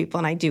run into people,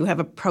 and I do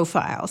have a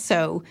profile.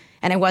 So,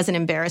 and I wasn't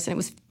embarrassed,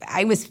 and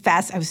I was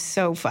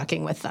so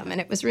fucking with them, and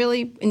it was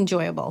really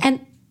enjoyable.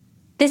 And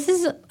this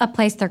is a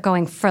place they're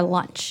going for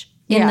lunch.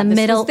 In the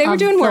middle they were of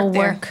doing the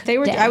work day.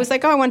 I was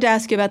like, oh, I wanted to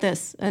ask you about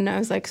this. And I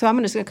was like, so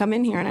I'm just going to come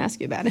in here and ask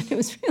you about it. It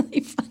was really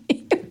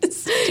funny.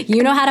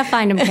 You know how to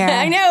find them, Kara.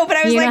 I know, but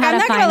I was like, I'm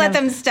not going to let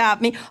them stop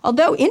me.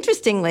 Although,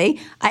 interestingly,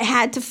 I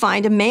had to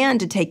find a man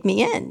to take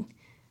me in.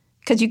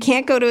 Because you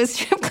can't go to a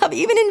strip club,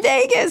 even in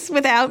Vegas,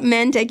 without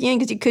men taking you in.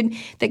 Because you could,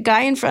 the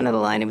guy in front of the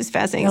line, it was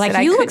fascinating. You're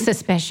like, you look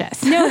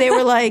suspicious. No, they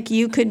were like,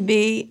 you could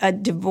be a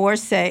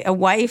divorcee, a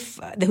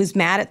wife who's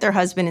mad at their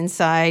husband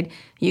inside.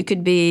 You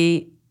could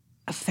be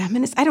a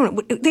feminist. I don't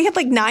know. They had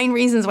like 9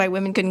 reasons why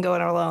women couldn't go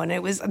in alone.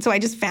 It was, so I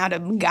just found a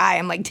guy.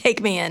 I'm like,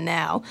 take me in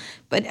now.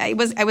 But I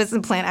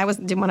wasn't planning.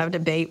 Didn't want to have a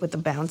debate with the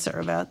bouncer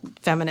about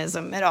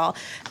feminism at all.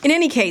 In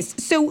any case,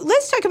 so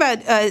let's talk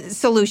about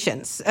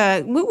solutions.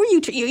 What were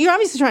you're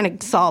obviously trying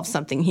to solve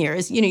something here.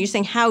 You're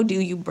saying, how do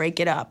you break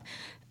it up?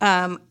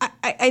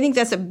 I think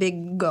that's a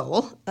big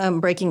goal,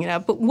 breaking it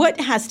up. But what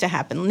has to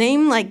happen?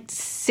 Name like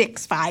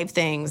 5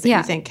 things that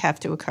you think have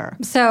to occur.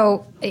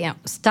 So,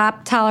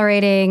 stop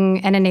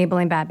tolerating and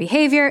enabling bad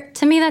behavior.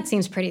 To me, that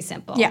seems pretty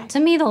simple. Yeah. To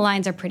me, the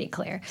lines are pretty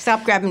clear.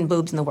 Stop grabbing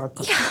boobs in the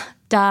workbook. Yeah.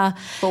 Duh.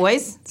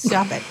 Boys,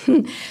 stop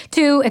it.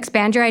 2,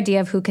 expand your idea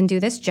of who can do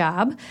this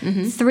job.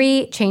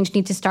 3, change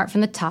needs to start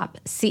from the top.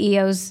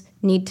 CEOs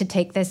need to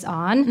take this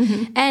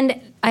on.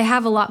 And I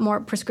have a lot more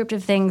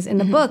prescriptive things in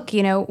the book.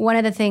 One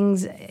of the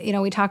things,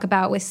 we talk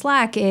about with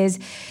Slack is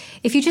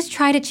if you just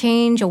try to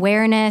change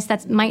awareness,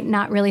 that might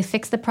not really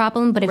fix the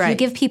problem. But if you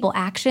give people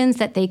actions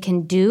that they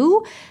can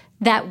do,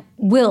 that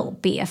will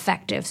be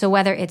effective. So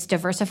whether it's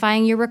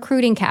diversifying your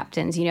recruiting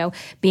captains,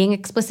 being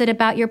explicit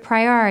about your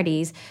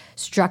priorities,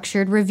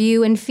 structured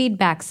review and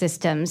feedback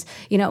systems,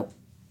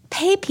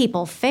 pay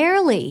people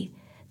fairly.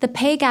 The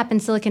pay gap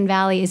in Silicon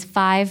Valley is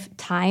 5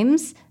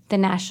 times the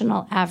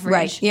national average.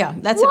 Right, yeah,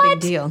 that's a big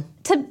deal.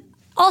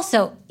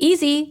 Also,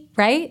 easy,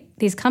 right?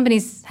 These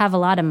companies have a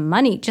lot of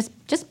money.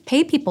 Just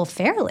pay people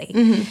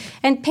fairly.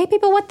 And pay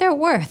people what they're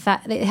worth.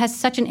 It has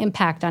such an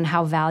impact on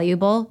how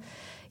valuable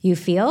you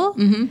feel.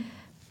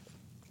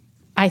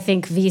 I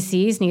think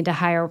VCs need to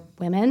hire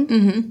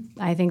women.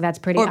 I think that's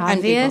pretty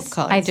obvious.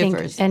 I think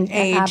diverse. And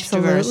age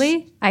absolutely.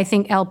 Diverse. I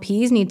think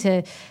LPs need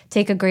to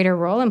take a greater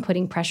role in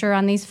putting pressure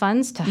on these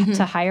funds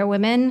to hire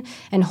women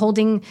and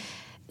holding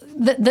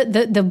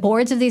the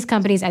boards of these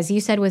companies, as you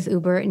said with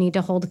Uber, need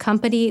to hold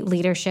company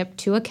leadership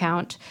to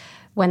account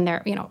when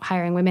they're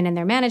hiring women in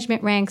their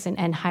management ranks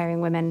and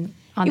hiring women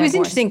on their board. It was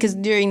interesting because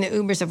during the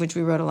Uber stuff, which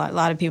we wrote a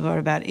lot of people wrote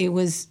about, it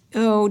was,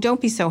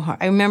 don't be so hard.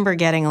 I remember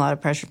getting a lot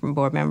of pressure from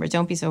board members.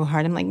 Don't be so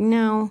hard. I'm like,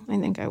 no, I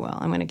think I will.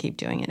 I'm going to keep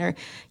doing it. Or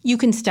you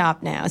can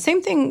stop now.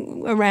 Same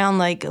thing around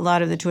like a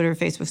lot of the Twitter,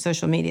 Facebook,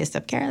 social media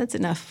stuff. Kara, that's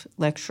enough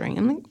lecturing.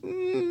 I'm like,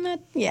 not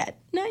yet.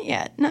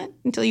 Not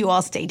until you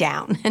all stay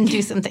down and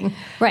do something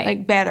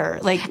like better.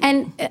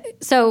 And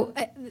so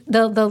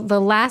the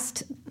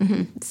last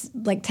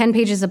like 10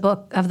 pages of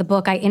the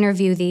book, I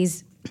interview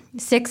these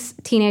 6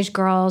 teenage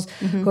girls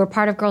who are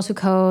part of Girls Who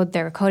Code.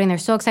 They're coding. They're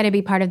so excited to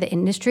be part of the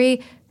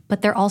industry,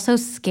 but they're also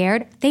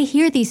scared. They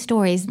hear these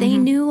stories. They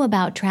knew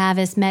about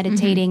Travis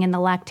meditating in the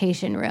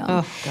lactation room.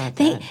 Oh, God,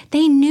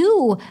 they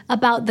knew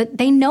about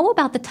they know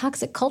about the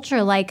toxic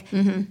culture. Like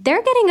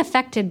they're getting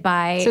affected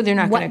by so they're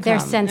not what they're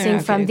sensing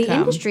from the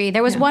industry.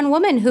 There was one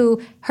woman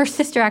who her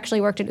sister actually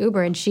worked at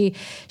Uber, and she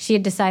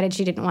had decided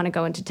she didn't want to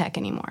go into tech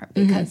anymore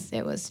because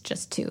it was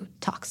just too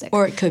toxic.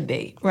 Or it could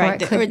be, right?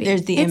 Or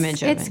there's the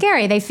image of it. It's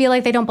scary. They feel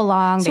like they don't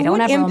belong. So they don't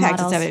have role models. What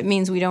impact does it? It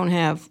means we don't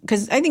have,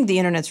 because I think the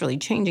internet's really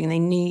changing.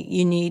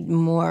 You need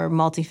more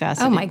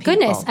multifaceted Oh my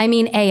goodness. I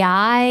mean,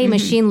 AI,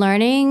 machine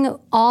learning,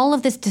 all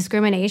of this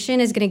discrimination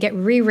is going to get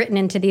rewritten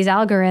into these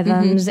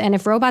algorithms. And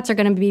if robots are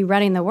going to be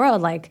running the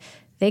world, like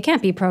they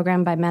can't be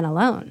programmed by men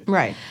alone.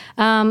 Right.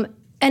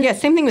 And yeah,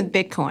 same thing with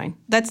Bitcoin.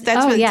 That's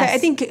what yes. I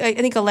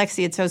think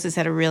Alexia Tsosis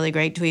had a really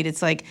great tweet.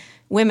 It's like,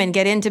 women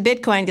get into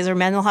Bitcoin because our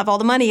men will have all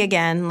the money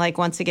again, like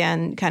once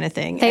again kind of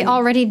thing. They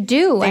already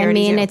do.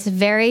 It's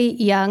very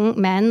young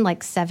men,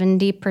 like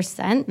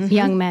 70%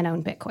 young men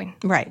own Bitcoin.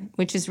 Right,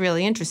 which is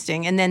really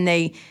interesting. And then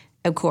they,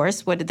 of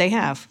course, what did they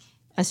have?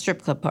 A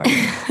strip club party.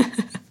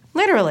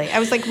 Literally. I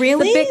was like,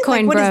 really? The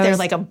Bitcoin what bros. Is there,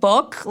 like a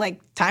book? Like,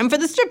 time for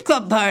the strip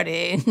club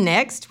party.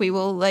 Next, we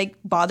will, like,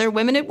 bother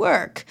women at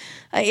work.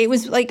 It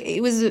was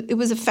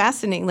a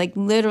fascinating, like,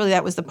 literally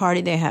that was the party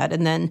they had.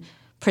 And then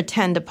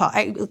pretend to,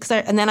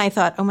 and then I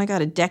thought, oh my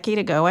God, a decade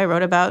ago I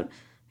wrote about,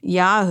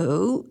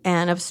 Yahoo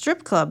and a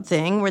strip club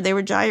thing where they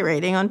were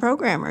gyrating on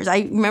programmers.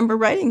 I remember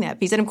writing that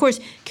piece. And of course,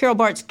 Carol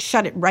Bartz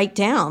shut it right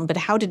down, but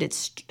how did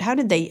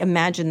they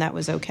imagine that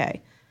was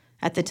okay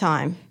at the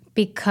time?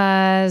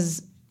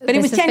 Because But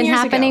it was 10 years ago. This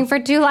has been happening for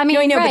too. I mean,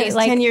 no, I know, right, but it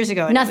was 10 years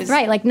ago.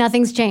 Right, like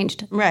nothing's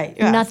changed. Right,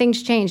 yeah.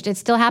 Nothing's changed. It's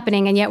still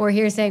happening, and yet we're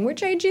here saying we're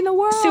changing the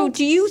world. So,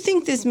 do you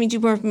think this Me Too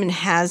movement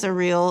has a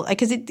real?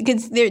 Because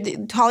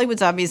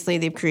Hollywood's obviously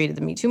they've created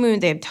the Me Too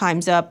movement. They have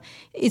Time's Up.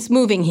 It's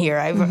moving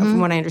here. From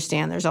what I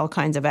understand, there's all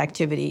kinds of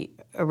activity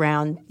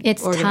around.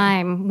 It's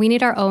time. We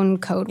need our own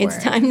code word.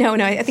 It's time. No,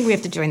 I think we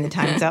have to join the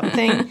Time's Up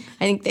thing.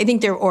 I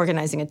think they're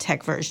organizing a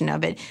tech version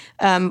of it.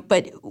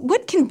 But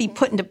what can be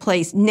put into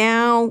place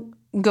now?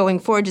 Going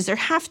forward, does there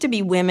have to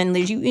be women?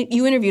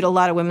 You interviewed a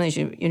lot of women.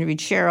 You interviewed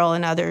Cheryl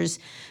and others.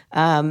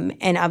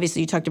 And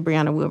obviously you talked to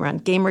Brianna Wu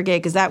around Gamergate,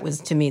 because that was,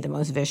 to me, the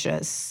most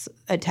vicious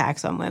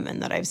attacks on women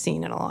that I've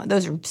seen in a long.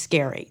 Those are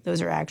scary.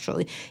 Those are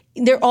actually –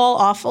 they're all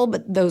awful,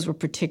 but those were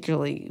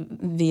particularly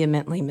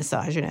vehemently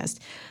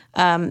misogynist.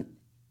 And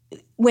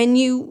then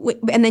you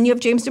have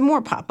James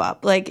Damore pop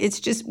up. Like, it's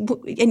just –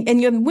 and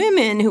you have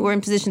women who are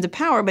in positions of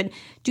power, but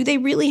do they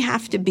really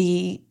have to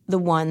be the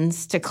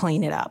ones to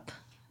clean it up?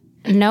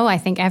 No, I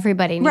think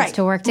everybody needs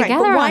to work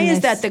together. But why on is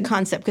this. that the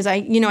concept? Because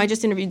I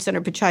just interviewed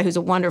Senator Pichai, who's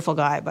a wonderful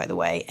guy, by the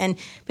way,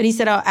 but he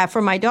said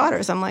for my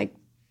daughters, I'm like,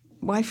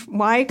 why?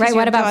 Right.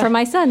 What about for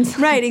my sons?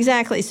 Right.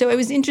 Exactly. So it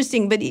was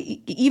interesting, but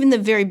even the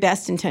very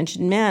best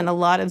intentioned men, a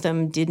lot of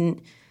them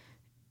didn't.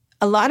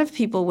 A lot of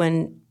people,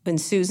 when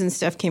Susan's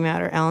stuff came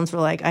out or Ellen's, were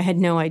like, I had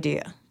no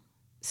idea.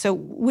 So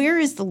where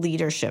is the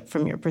leadership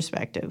from your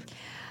perspective?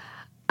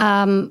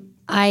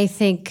 I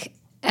think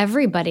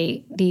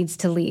everybody needs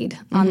to lead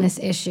on this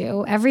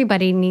issue.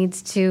 Everybody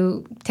needs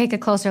to take a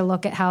closer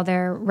look at how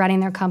they're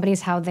running their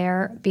companies, how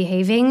they're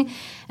behaving.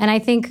 And I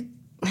think,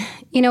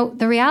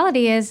 the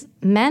reality is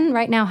men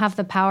right now have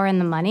the power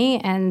and the money,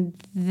 and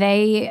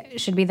they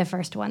should be the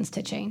first ones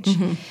to change.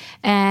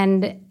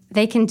 And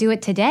they can do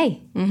it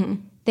today.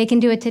 They can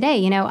do it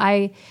today.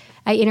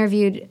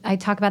 I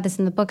talk about this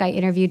in the book, I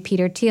interviewed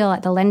Peter Thiel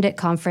at the Lendit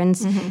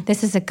conference.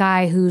 This is a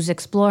guy who's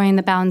exploring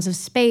the bounds of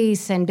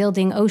space and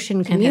building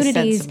ocean communities.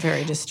 And has said some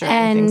very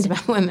disturbing things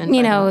about women.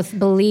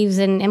 Believes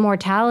in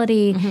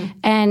immortality.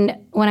 And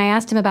when I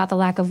asked him about the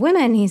lack of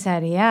women, he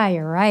said, yeah,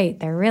 you're right.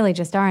 There really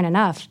just aren't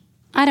enough.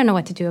 I don't know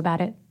what to do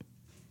about it.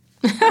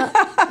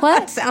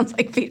 What? Sounds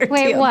like Peter Thiel.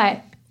 Wait,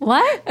 what?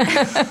 What?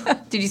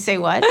 Did you say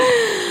what?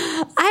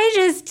 I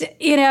just,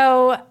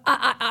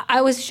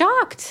 I was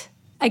shocked.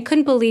 I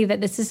couldn't believe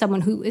that this is someone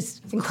who is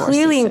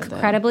clearly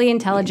incredibly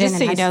intelligent. Just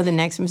so you know, the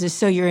next one is,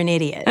 so you're an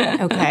idiot.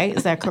 Okay,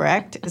 is that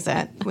correct? Is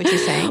that what you're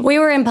saying? We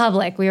were in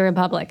public.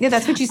 Yeah,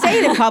 that's what you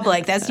say in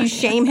public. You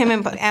shame him.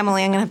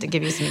 Emily, I'm going to have to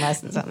give you some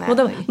lessons on that.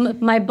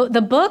 Well,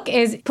 the book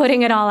is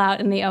putting it all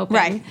out in the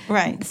open.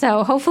 Right.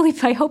 So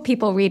I hope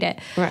people read it.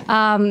 Right.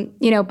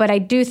 But I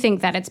do think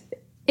that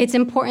it's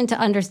important to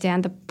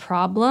understand the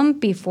problem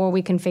before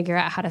we can figure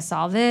out how to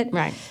solve it.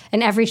 Right.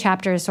 And every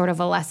chapter is sort of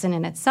a lesson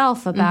in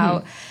itself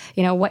about,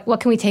 what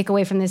can we take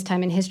away from this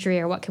time in history,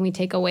 or what can we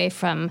take away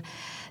from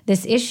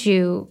this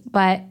issue.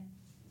 But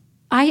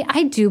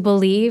I do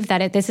believe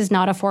that this is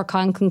not a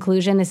foregone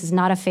conclusion. This is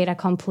not a fait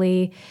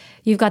accompli.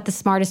 You've got the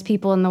smartest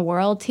people in the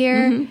world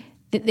here.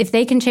 If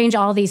they can change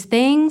all these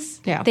things,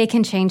 they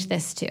can change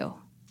this too.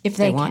 If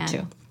they want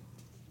to.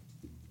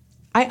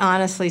 I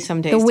honestly, some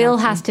days, the will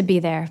has to be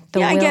there.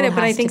 I get it,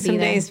 but I think some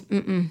days,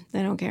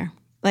 they don't care.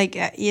 Like,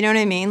 you know what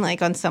I mean?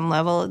 Like, on some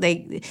level,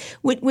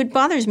 what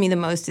bothers me the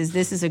most is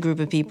this is a group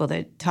of people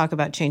that talk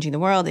about changing the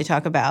world. They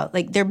talk about,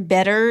 like, they're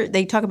better.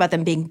 They talk about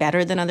them being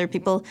better than other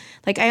people.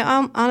 Like,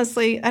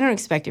 honestly, I don't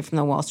expect it from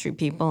the Wall Street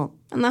people.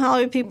 And the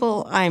Hollywood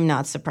people, I'm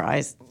not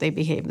surprised they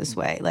behave this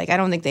way. Like, I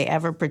don't think they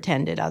ever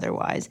pretended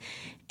otherwise.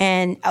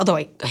 And although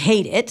I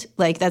hate it,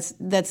 like, that's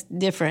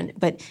different.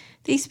 But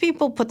these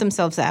people put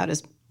themselves out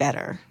as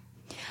better.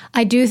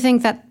 I do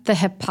think that the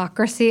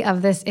hypocrisy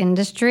of this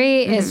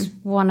industry is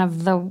one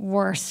of the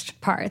worst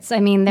parts. I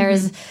mean,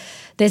 there's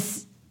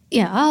this,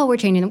 we're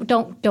changing.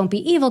 Don't be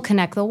evil.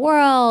 Connect the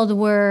world.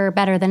 We're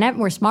better than.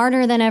 We're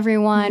smarter than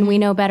everyone. We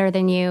know better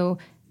than you,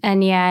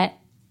 and yet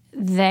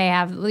they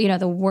have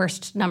the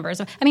worst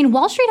numbers. I mean,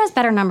 Wall Street has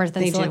better numbers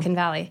than Silicon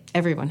Valley.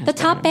 Everyone has. The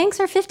top banks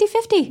are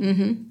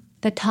 50-50.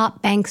 The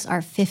top banks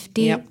are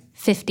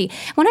 50-50.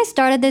 When I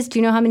started this, do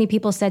you know how many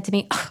people said to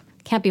me,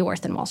 can't be worse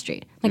than Wall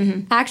Street?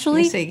 Like,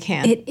 actually, so you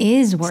can't. It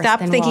is worse than Wall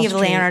Street. Stop thinking of the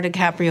Leonardo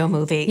DiCaprio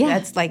movie. Yeah.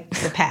 That's like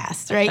the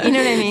past, right? You know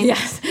what I mean?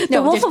 Yes.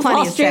 The Wolf of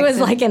Wall Street was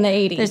like in the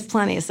 80s. There's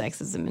plenty of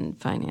sexism in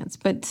finance,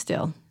 but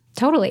still.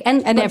 Totally.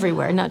 And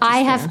everywhere, not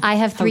just I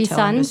have 3 sons.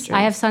 Industry.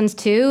 I have sons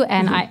too,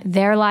 and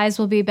their lives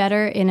will be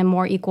better in a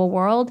more equal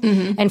world.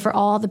 And for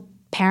all the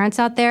parents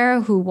out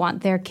there who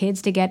want their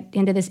kids to get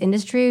into this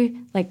industry,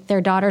 like,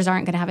 their daughters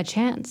aren't going to have a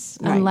chance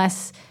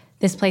unless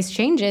this place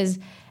changes.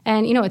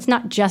 And, it's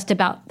not just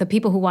about the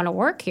people who want to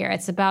work here.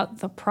 It's about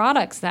the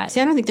products that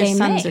I don't think their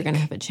sons make. are going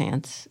to have a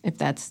chance if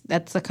that's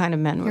the kind of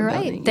men we're You're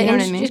building. right. The You know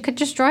what I industry mean? could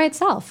destroy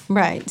itself.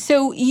 Right.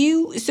 So are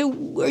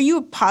you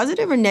a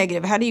positive or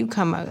negative? How do you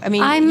come out? I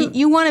mean,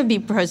 you want to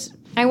be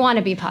I want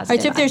to be positive. All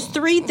right, so if there's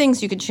 3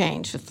 things you could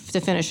change to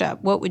finish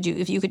up, what would you,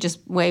 if you could just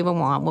wave a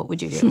wand, what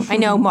would you do? I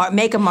know,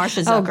 make a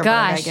Marsha Zuckerberg, Oh,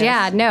 gosh, I guess.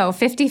 yeah, no,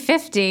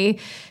 50-50.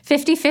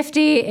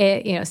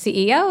 50-50,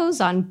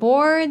 CEOs on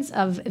boards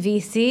of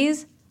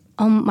VCs.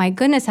 Oh, my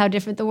goodness, how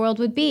different the world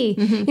would be.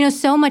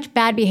 So much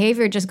bad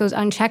behavior just goes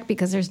unchecked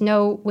because there's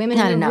no women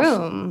Not in the enough.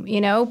 room.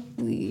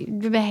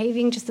 You're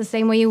behaving just the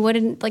same way you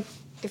would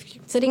if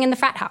you're sitting in the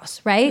frat house,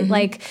 right?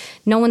 Like,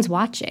 no one's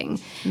watching.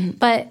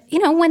 But,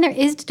 when there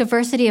is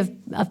diversity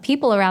of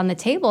people around the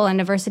table and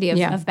diversity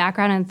of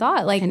background and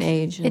thought, And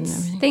age and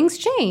everything. things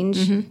change.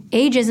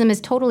 Ageism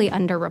is totally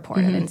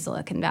underreported in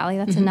Silicon Valley.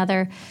 That's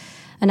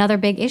another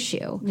big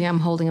issue. Yeah, I'm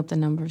holding up the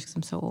numbers because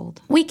I'm so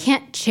old. We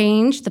can't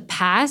change the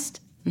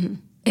past.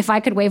 If I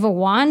could wave a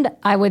wand,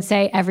 I would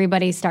say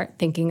everybody start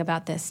thinking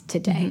about this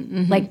today.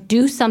 Like,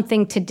 do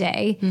something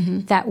today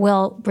that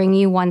will bring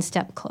you one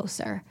step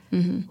closer,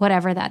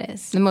 whatever that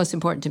is. The most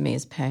important to me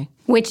is pay.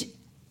 Which,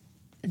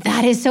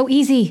 that is so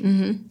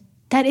easy.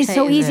 That is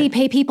so easy.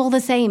 Pay people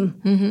the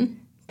same.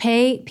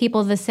 Pay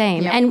people the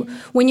same. Yep. And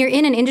when you're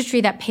in an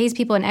industry that pays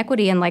people in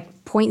equity and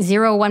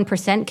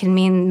 0.01% can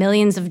mean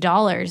millions of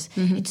dollars,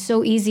 it's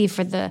so easy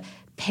for the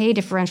pay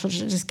differential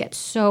to just get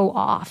so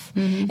off.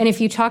 And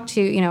if you talk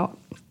to,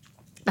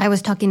 I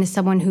was talking to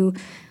someone who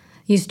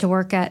used to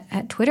work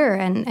at Twitter,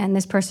 and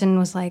this person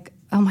was like,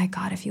 oh my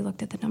God, if you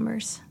looked at the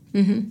numbers,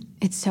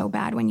 it's so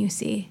bad when you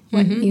see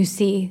what you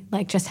see,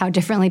 just how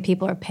differently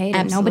people are paid,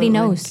 and nobody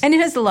knows. And it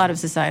has a lot of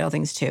societal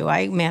things too.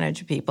 I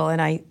manage people,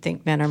 and I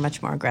think men are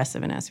much more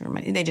aggressive in asking for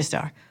money. They just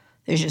are.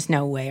 There's just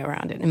no way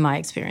around it in my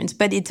experience.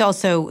 But it's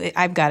also,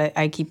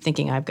 I keep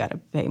thinking I've got to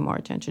pay more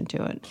attention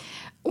to it.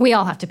 We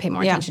all have to pay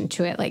more attention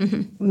to it.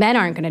 Men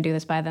aren't going to do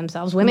this by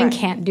themselves. Women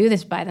can't do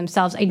this by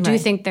themselves. I do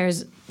think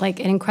there's an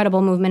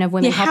incredible movement of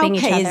women helping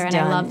each other, and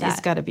I love that.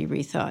 It's got to be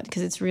rethought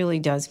because it really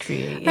does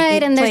create.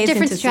 Right, and there's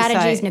different into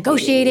strategies,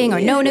 negotiating or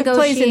no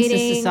negotiating. It plays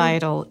into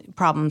societal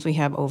problems we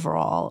have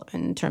overall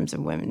in terms of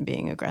women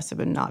being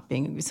aggressive and not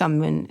being. Some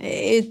women,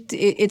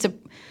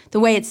 the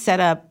way it's set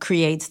up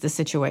creates the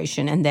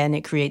situation, and then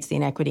it creates the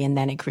inequity, and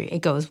then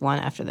it goes one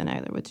after the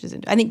other, which is,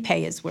 I think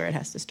pay is where it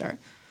has to start.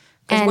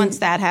 Because once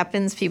that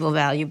happens, people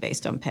value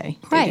based on pay.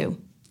 They do.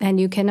 And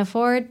you can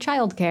afford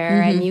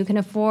childcare, and you can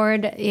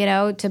afford,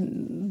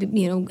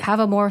 to, have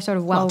a more sort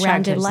of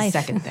well-rounded life.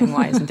 The second thing,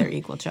 why isn't there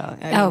equal child?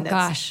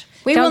 Gosh.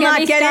 We will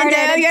not get into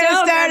it.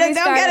 Don't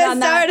get us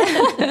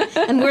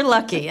started. And we're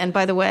lucky. And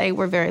by the way,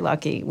 we're very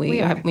lucky.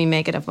 We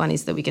make enough money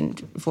so that we can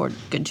afford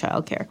good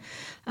childcare.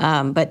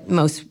 But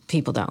most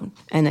people don't.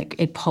 And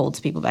it holds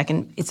people back.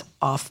 And it's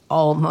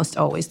almost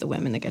always the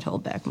women that get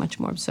held back,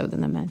 much more so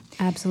than the men.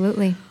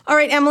 Absolutely. All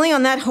right, Emily,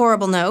 on that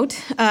horrible note,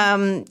 It's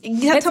tell me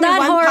not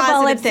one horrible.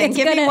 positive thing.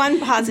 Give me one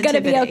positivity.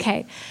 It's going to be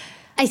okay.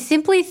 I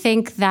simply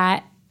think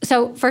that,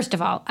 so first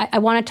of all, I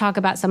want to talk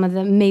about some of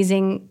the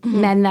amazing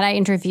men that I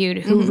interviewed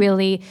who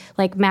really,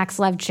 like Max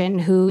Levchin,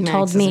 who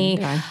told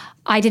me,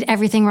 I did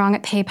everything wrong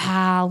at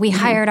PayPal. We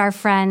hired our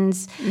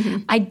friends.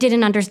 I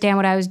didn't understand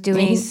what I was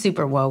doing. He's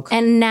super woke.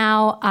 And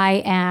now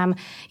I am,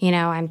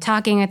 I'm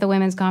talking at the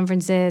women's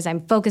conferences. I'm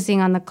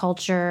focusing on the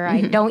culture.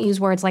 I don't use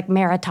words like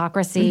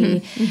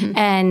meritocracy.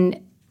 And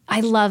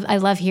I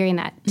love hearing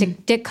that.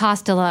 Dick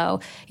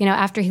Costolo,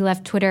 after he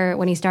left Twitter,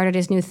 when he started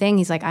his new thing,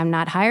 he's like, I'm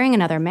not hiring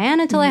another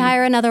man until I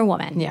hire another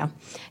woman. Yeah.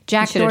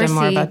 Jack You should have Dorsey.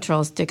 done more about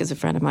trolls. Dick is a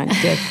friend of mine.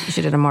 Dick, you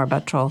should have done more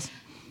about trolls.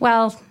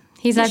 Well,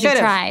 he says he should've.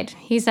 tried.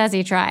 He says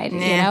he tried.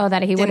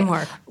 That he didn't wouldn't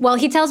work. Well,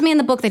 he tells me in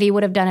the book that he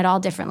would have done it all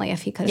differently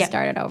if he could have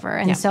started over.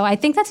 And so I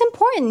think that's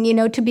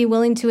important, to be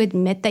willing to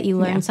admit that you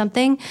learned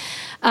something.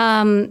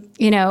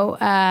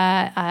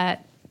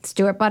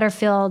 Stuart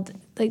Butterfield.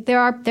 There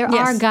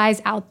are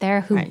guys out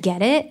there who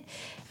get it,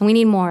 and we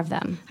need more of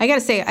them. I got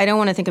to say, I don't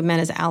want to think of men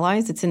as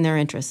allies. It's in their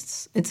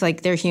interests. It's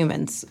like they're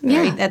humans.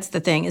 Yeah. Right? That's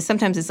the thing.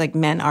 Sometimes it's like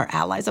men are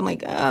allies. I'm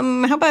like,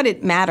 how about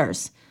it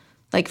matters?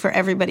 Like for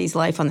everybody's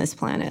life on this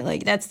planet.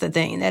 Like that's the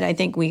thing that I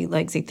think we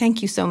say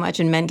thank you so much,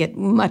 and men get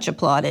much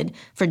applauded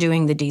for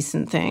doing the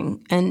decent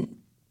thing, and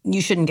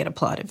you shouldn't get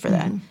applauded for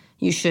that.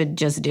 You should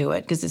just do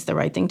it because it's the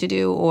right thing to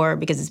do, or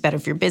because it's better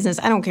for your business.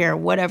 I don't care,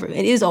 whatever.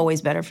 It is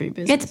always better for your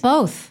business. It's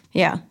both.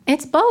 Yeah.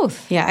 It's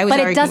both. Yeah, I was But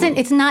arguing.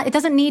 it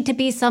doesn't need to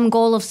be some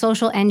goal of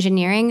social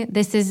engineering.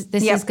 This is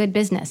good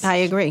business. I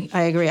agree.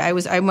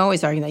 I'm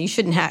always arguing that you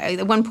shouldn't have.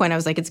 At one point, I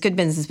was like, it's good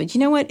business, but you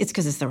know what? It's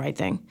because it's the right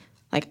thing.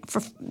 Like,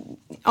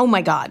 oh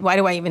my God, why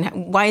do I even?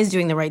 Why is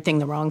doing the right thing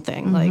the wrong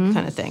thing? Like,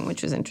 kind of thing,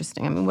 which was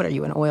interesting. I mean, what are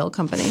you, an oil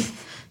company?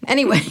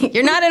 Anyway,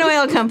 you're not an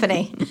oil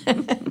company.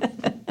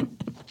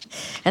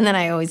 And then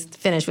I always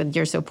finish with,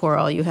 "You're so poor,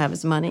 all you have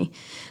is money,"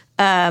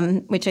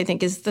 which I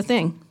think is the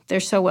thing. They're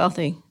so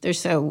wealthy. They're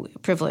so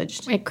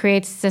privileged. It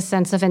creates this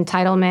sense of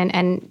entitlement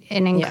and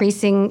an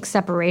increasing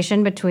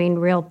separation between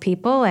real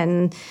people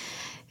and,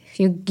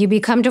 You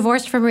become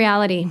divorced from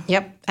reality.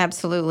 Yep,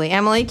 absolutely.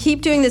 Emily,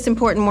 keep doing this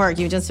important work.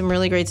 You've done some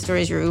really great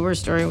stories. Your Uber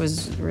story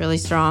was really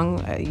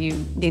strong. You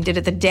did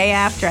it the day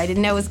after. I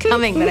didn't know it was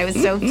coming, but I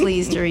was so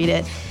pleased to read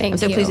it. I'm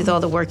so pleased with all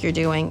the work you're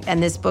doing.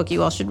 And this book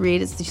you all should read.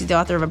 She's the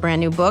author of a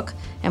brand new book,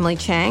 Emily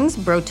Chang's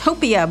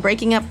Brotopia,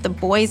 Breaking Up the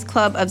Boys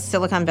Club of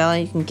Silicon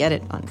Valley. You can get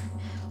it on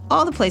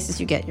all the places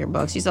you get your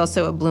books. She's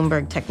also a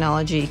Bloomberg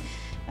Technology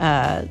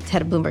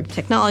head of Bloomberg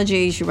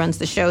Technology. She runs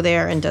the show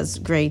there and does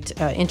great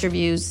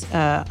interviews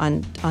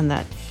on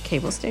that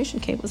cable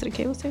station. Is it a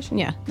cable station?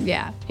 Yeah.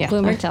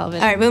 Bloomberg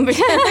Television. All right, Bloomberg.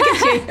 Look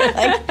at you.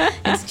 Like,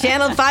 it's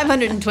channel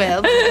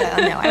 512. No,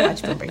 I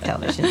watch Bloomberg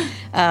Television.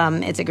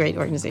 It's a great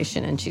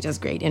organization, and she does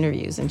great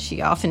interviews. And she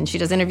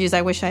does interviews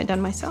I wish I had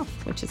done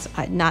myself, which is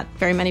not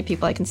very many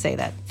people I can say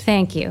that.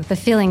 Thank you. The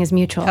feeling is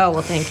mutual. Oh,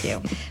 well, thank you.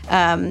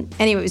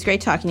 Anyway, it was great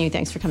talking to you.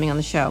 Thanks for coming on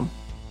the show.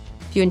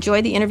 If you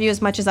enjoyed the interview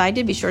as much as I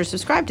did, be sure to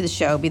subscribe to the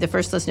show, be the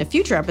first to listen to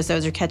future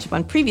episodes, or catch up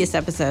on previous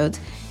episodes.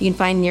 You can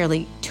find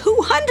nearly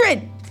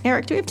 200.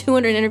 Eric, do we have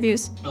 200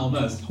 interviews?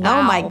 Almost.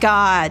 Wow. Oh, my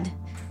God.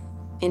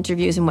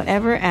 Interviews in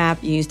whatever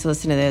app you use to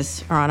listen to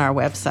this are on our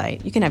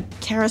website. You can have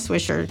Kara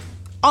Swisher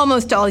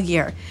almost all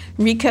year.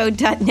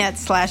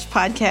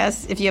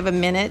 Recode.net/podcast. If you have a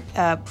minute,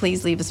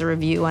 please leave us a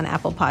review on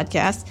Apple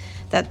Podcasts.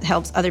 That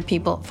helps other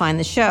people find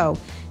the show.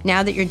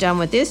 Now that you're done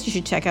with this, you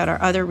should check out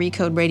our other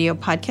Recode Radio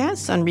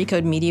podcasts on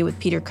Recode Media with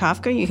Peter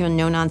Kafka. You hear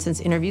no-nonsense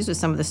interviews with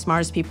some of the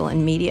smartest people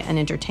in media and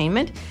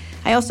entertainment.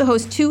 I also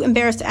host Too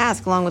Embarrassed to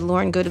Ask, along with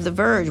Lauren Good of The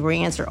Verge, where we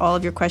answer all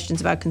of your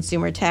questions about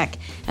consumer tech.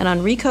 And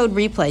on Recode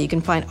Replay, you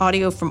can find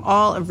audio from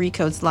all of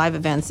Recode's live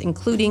events,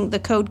 including the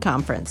Code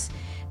Conference.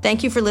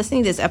 Thank you for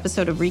listening to this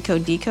episode of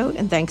Recode Decode,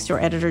 and thanks to our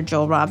editor,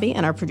 Joel Robbie,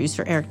 and our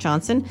producer, Eric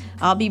Johnson.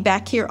 I'll be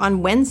back here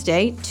on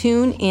Wednesday.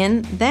 Tune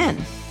in then.